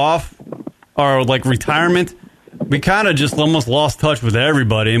 years off, or like retirement, we kind of just almost lost touch with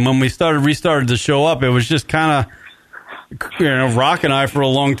everybody. And when we restarted to show up, it was just kind of, Rock and I for a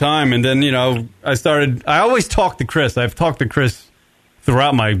long time. And then, I always talk to Chris. I've talked to Chris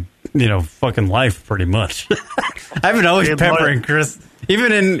throughout my, fucking life pretty much. I've been always peppering Chris.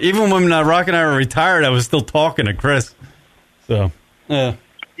 Even when Rock and I were retired, I was still talking to Chris. So, yeah.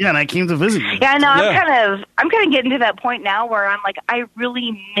 Yeah, and I came to visit you. Yeah, no, I'm kind of getting to that point now where I'm like, I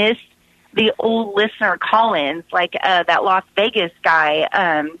really miss the old listener call-ins, like that Las Vegas guy,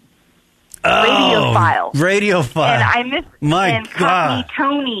 Radiophile. Radiophile. And I miss Cockney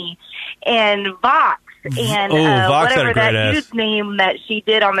Tony and Vox and Vox whatever that ass. dude's name that she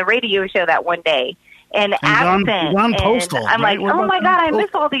did on the radio show that one day. And Accent. Ron Postal, I'm right? like, oh my God, I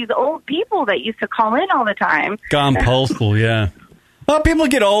miss all these old people that used to call in all the time. Gone Postal, yeah. Well, people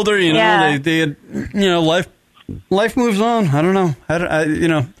get older, Yeah. they life moves on. I don't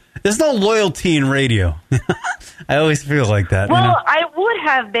know. There's no loyalty in radio. I always feel like that. Well, I would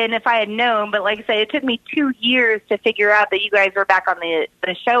have been if I had known, but like I said, it took me 2 years to figure out that you guys were back on the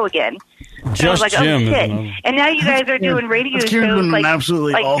show again. So I was like, Jim. oh, shit. And now you guys are doing radio shows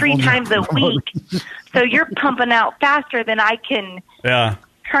like 3 times a week. So you're pumping out faster than I can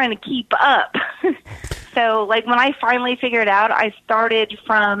trying to keep up. So, like, when I finally figured out, I started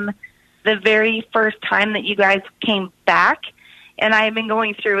from the very first time that you guys came back. And I've been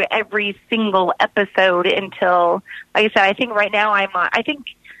going through every single episode until, like I said, I think right now I think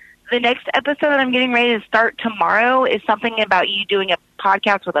the next episode that I'm getting ready to start tomorrow is something about you doing a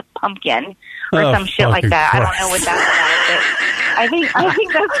podcast with a pumpkin or some shit like that. Christ. I don't know what that's about, but I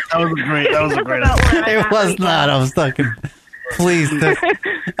think that's That was a great. It was not. I was talking. Please,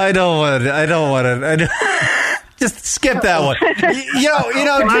 I don't want it. Just skip that one.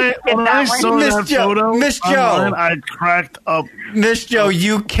 When I saw that photo, Miss Joe, online, I cracked up. Miss Joe,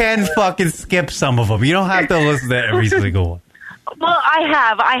 you can fucking skip some of them. You don't have to listen to every single one. Well,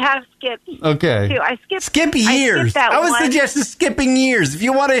 I have skipped. Okay. Too. Skip years. I would one. suggest skipping years. If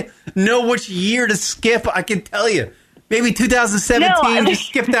you want to know which year to skip, I can tell you. Maybe 2017, just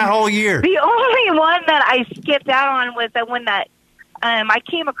skip that whole year. The only one that I skipped out on was the one that I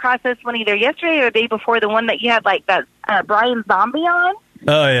came across this one either yesterday or the day before, the one that you had like that Brian Zombie on.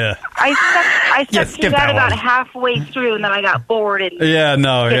 Oh, yeah. I stuck skip to that that about one. halfway through, and then I got bored. And Yeah,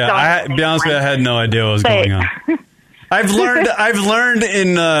 no, yeah. To be honest with you, I had no idea what was going on. I've learned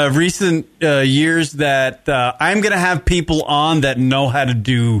in recent years that I'm going to have people on that know how to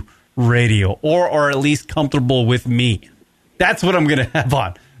do radio or at least comfortable with me. That's what I'm going to have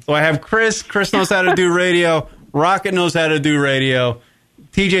on. So I have Chris. Chris knows how to do radio. Rocket knows how to do radio.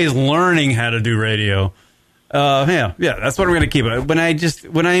 TJ's learning how to do radio. Yeah, that's what I'm going to keep. When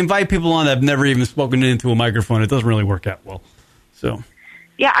I invite people on that I've never even spoken into a microphone, it doesn't really work out well. So.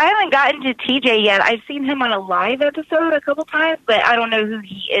 Yeah, I haven't gotten to TJ yet. I've seen him on a live episode a couple times, but I don't know who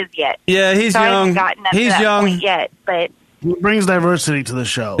he is yet. Yeah, he's young. I young. haven't gotten up to that point yet, but He brings diversity to the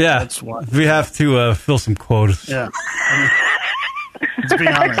show. Yeah, That's why. we have to fill some quotas. Yeah. Let's be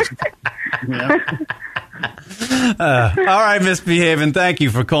honest. Yeah. All right, Misbehaving, thank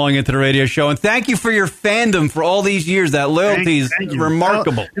you for calling into the radio show, and thank you for your fandom for all these years. That loyalty is Thank you.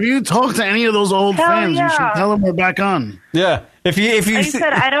 remarkable. If you talk to any of those old Hell fans, you yeah. should tell them we're back on. Yeah, if you like I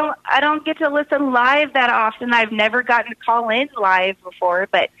said, I don't get to listen live that often. I've never gotten to call in live before,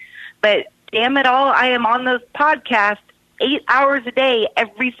 but damn it all, I am on those podcasts 8 hours a day,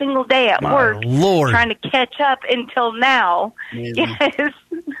 every single day at My work, Lord. trying to catch up until now. Amazing. Yes.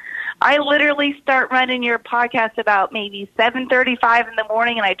 I literally start running your podcast about maybe 7:35 in the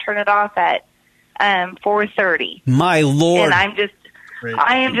morning, and I turn it off at 4:30. my Lord, And I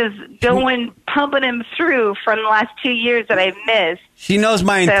am just pumping him through from the last 2 years that I've missed. she knows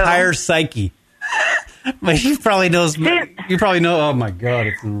my So- entire psyche. But she probably knows. You probably know. Oh my God!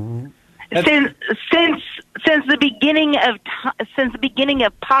 Since the beginning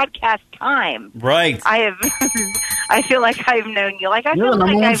of podcast time, Right. I I feel like I've known you. Like I You're feel the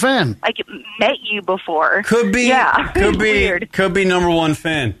number like one I've fan. like met you before. Could be. Yeah. Could be. Weird. Could be number one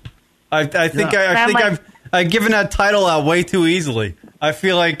fan. I think. Yeah. I think I've given that title out way too easily. I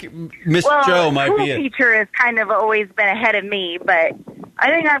feel like Miss Joe might be it. Teacher has kind of always been ahead of me, but I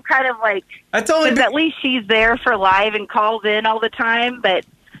think I'm kind of like. That's only because at least she's there for live and calls in all the time. But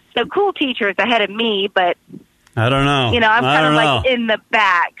so Cool Teacher is ahead of me, but. I don't know. You know, I'm kind of like in the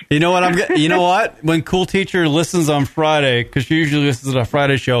back. You know what? You know what? When Cool Teacher listens on Friday, because she usually listens to the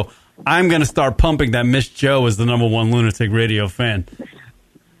Friday show, I'm going to start pumping that Miss Joe is the number one Lunatic Radio fan.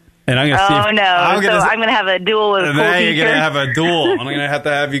 And I'm going to see. I'm going to have a duel with Cool Teacher. Now you're going to have a duel. I'm going to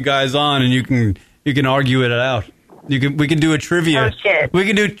have you guys on, and you can argue it out. We can do a trivia. Oh shit. We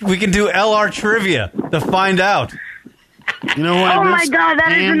can do LR trivia to find out. You know what? Oh my God,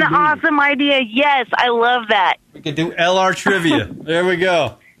 that is an awesome idea. Yes, I love that. We can do LR trivia. There we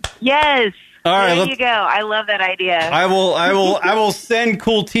go. Yes. All right, there you go. I love that idea. I will send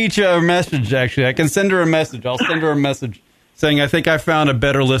Cool Teacher a message. Actually, I can send her a message. I'll send her a message saying I think I found a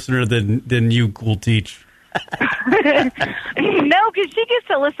better listener than you, Cool Teach. No, because she gets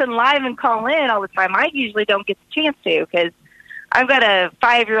to listen live and call in all the time. I usually don't get the chance to because I've got a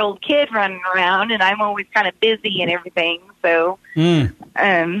 5-year-old kid running around, and I'm always kind of busy and everything. So,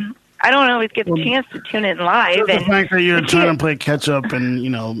 I don't always get the chance to tune in live. The fact that you're trying to play catch up, and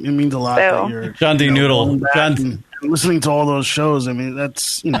it means a lot. That you're John D. Noodle, John, listening to all those shows. I mean,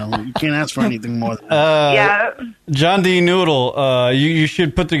 that's you can't ask for anything more than that. Yeah. John D. Noodle, you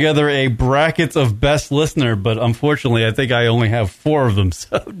should put together a brackets of best listener, but unfortunately, I think I only have 4 of them,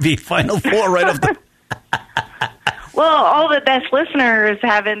 so it would be final 4 right off the. Well, all the best listeners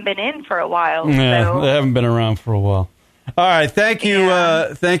haven't been in for a while. Yeah, so. they haven't been around for a while. All right, thank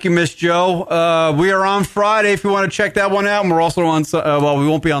you, Miss Joe. We are on Friday if you want to check that one out, and we're also on. We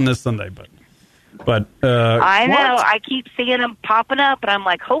won't be on this Sunday, but I know I keep seeing them popping up, and I'm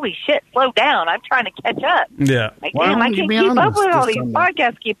like, holy shit, slow down! I'm trying to catch up. Yeah, like damn, I can't keep up with all these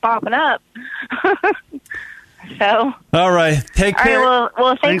podcasts keep popping up. So, all right, take care. All right,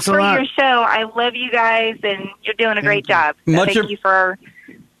 well, thanks for your show. I love you guys, and you're doing a great job. So thank you for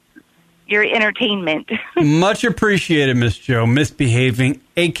your entertainment. Much appreciated, Miss Joe. Misbehaving,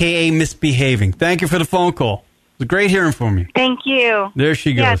 a.k.a. misbehaving. Thank you for the phone call. It was great hearing from you. Thank you. There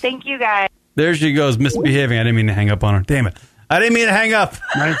she goes. Yeah, thank you, guys. There she goes, misbehaving. I didn't mean to hang up on her. Damn it. I didn't mean to hang up.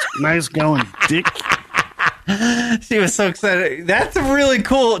 Nice going, dick. She was so excited. That's really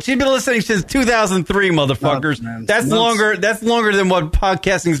cool. She's been listening since 2003, motherfuckers. That's longer than what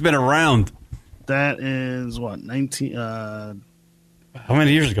podcasting's been around. That is what 19. How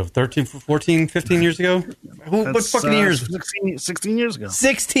many years ago? 13, 14, 15 years ago? What fucking years? 16 years ago.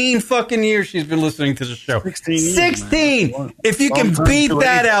 16 fucking years she's been listening to the show. 16 years, 16! Man. If you can beat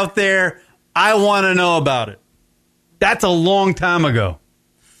that out there, I want to know about it. That's a long time ago.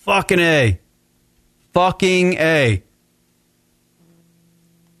 Fucking A. Fucking A.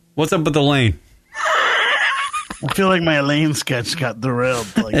 What's up with Elaine? I feel like my Elaine sketch got derailed.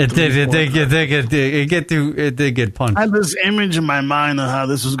 Like It did get punched. I had this image in my mind of how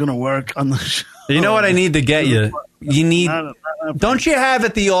this was going to work on the show. You know what I need to get you? You need... Don't you have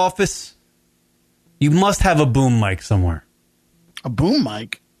at the office? You must have a boom mic somewhere. A boom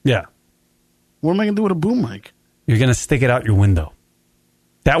mic? Yeah. What am I going to do with a boom mic? You're going to stick it out your window.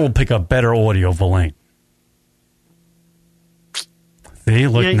 That will pick up better audio of Elaine. See,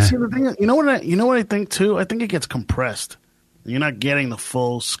 look. Yeah, see the thing. You know what I think too. I think it gets compressed. You're not getting the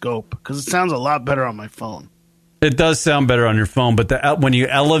full scope because it sounds a lot better on my phone. It does sound better on your phone, but when you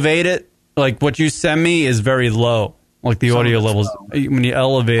elevate it, like what you send me is very low. Like the audio levels when you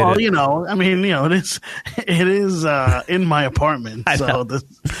elevate it. Well, it is in my apartment. So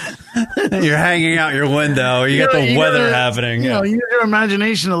you're hanging out your window. You got the weather happening. Use your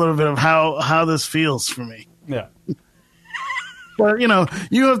imagination a little bit of how this feels for me. Yeah. But you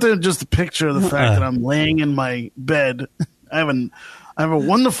have to just picture the fact that I'm laying in my bed. I have a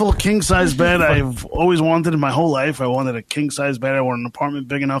wonderful king size bed I've always wanted in my whole life. I wanted a king size bed. I wanted an apartment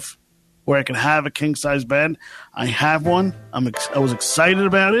big enough where I could have a king size bed. I have one. I was excited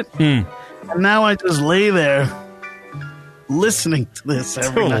about it, and now I just lay there listening to this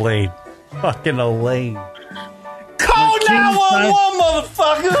every night. Elaine, fucking Elaine. Call 911,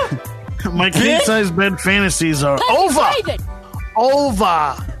 motherfucker. My king size bed fantasies are over.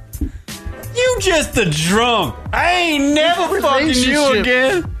 You just a drunk. I ain't never fucking you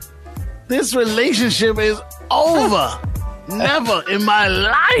again. This relationship is over. Never in my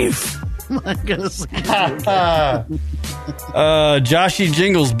life. I'm gonna say Joshy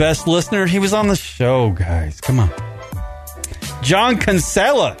Jingles, best listener. He was on the show, guys. Come on. John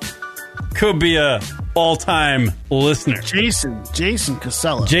Kinsella could be a all-time listener. Jason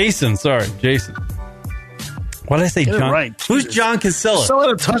Casella. Jason. What did I say, Get it John? right. Who's John Casella? So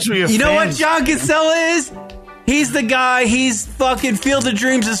out of touch with your You know what fans. John Casella is? He's the guy. He's fucking Field of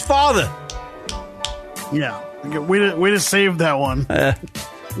Dreams' father. Yeah. Way to save that one.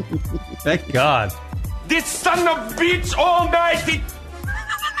 Thank God. This son of bitch almighty.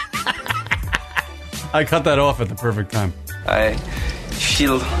 I cut that off at the perfect time. I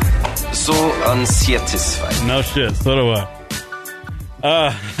feel so unsatisfied. No shit. So do I.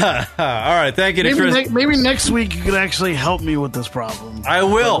 All right. Thank you to Chris. Maybe next week you could actually help me with this problem. I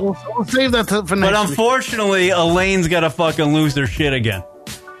will. We'll save that for next But unfortunately, Elaine's got to fucking lose her shit again.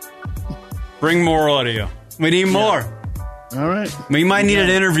 Bring more audio. We need more. All right. We might need an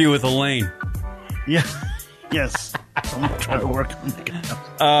interview with Elaine. Yeah. Yes. I'm going to try to work on it.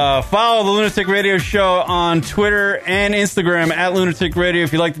 Follow the Lunatic Radio Show on Twitter and Instagram at Lunatic Radio.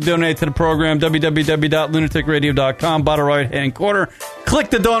 If you'd like to donate to the program, www.lunaticradio.com, bottom right-hand corner. Click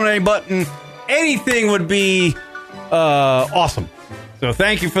the donate button. Anything would be awesome. So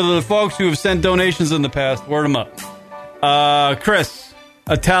thank you for the folks who have sent donations in the past. Word them up. Chris,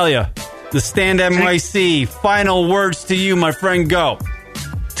 Italia, the Stand NYC, final words to you, my friend. Go.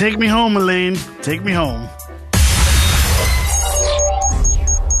 Take me home, Elaine. Take me home.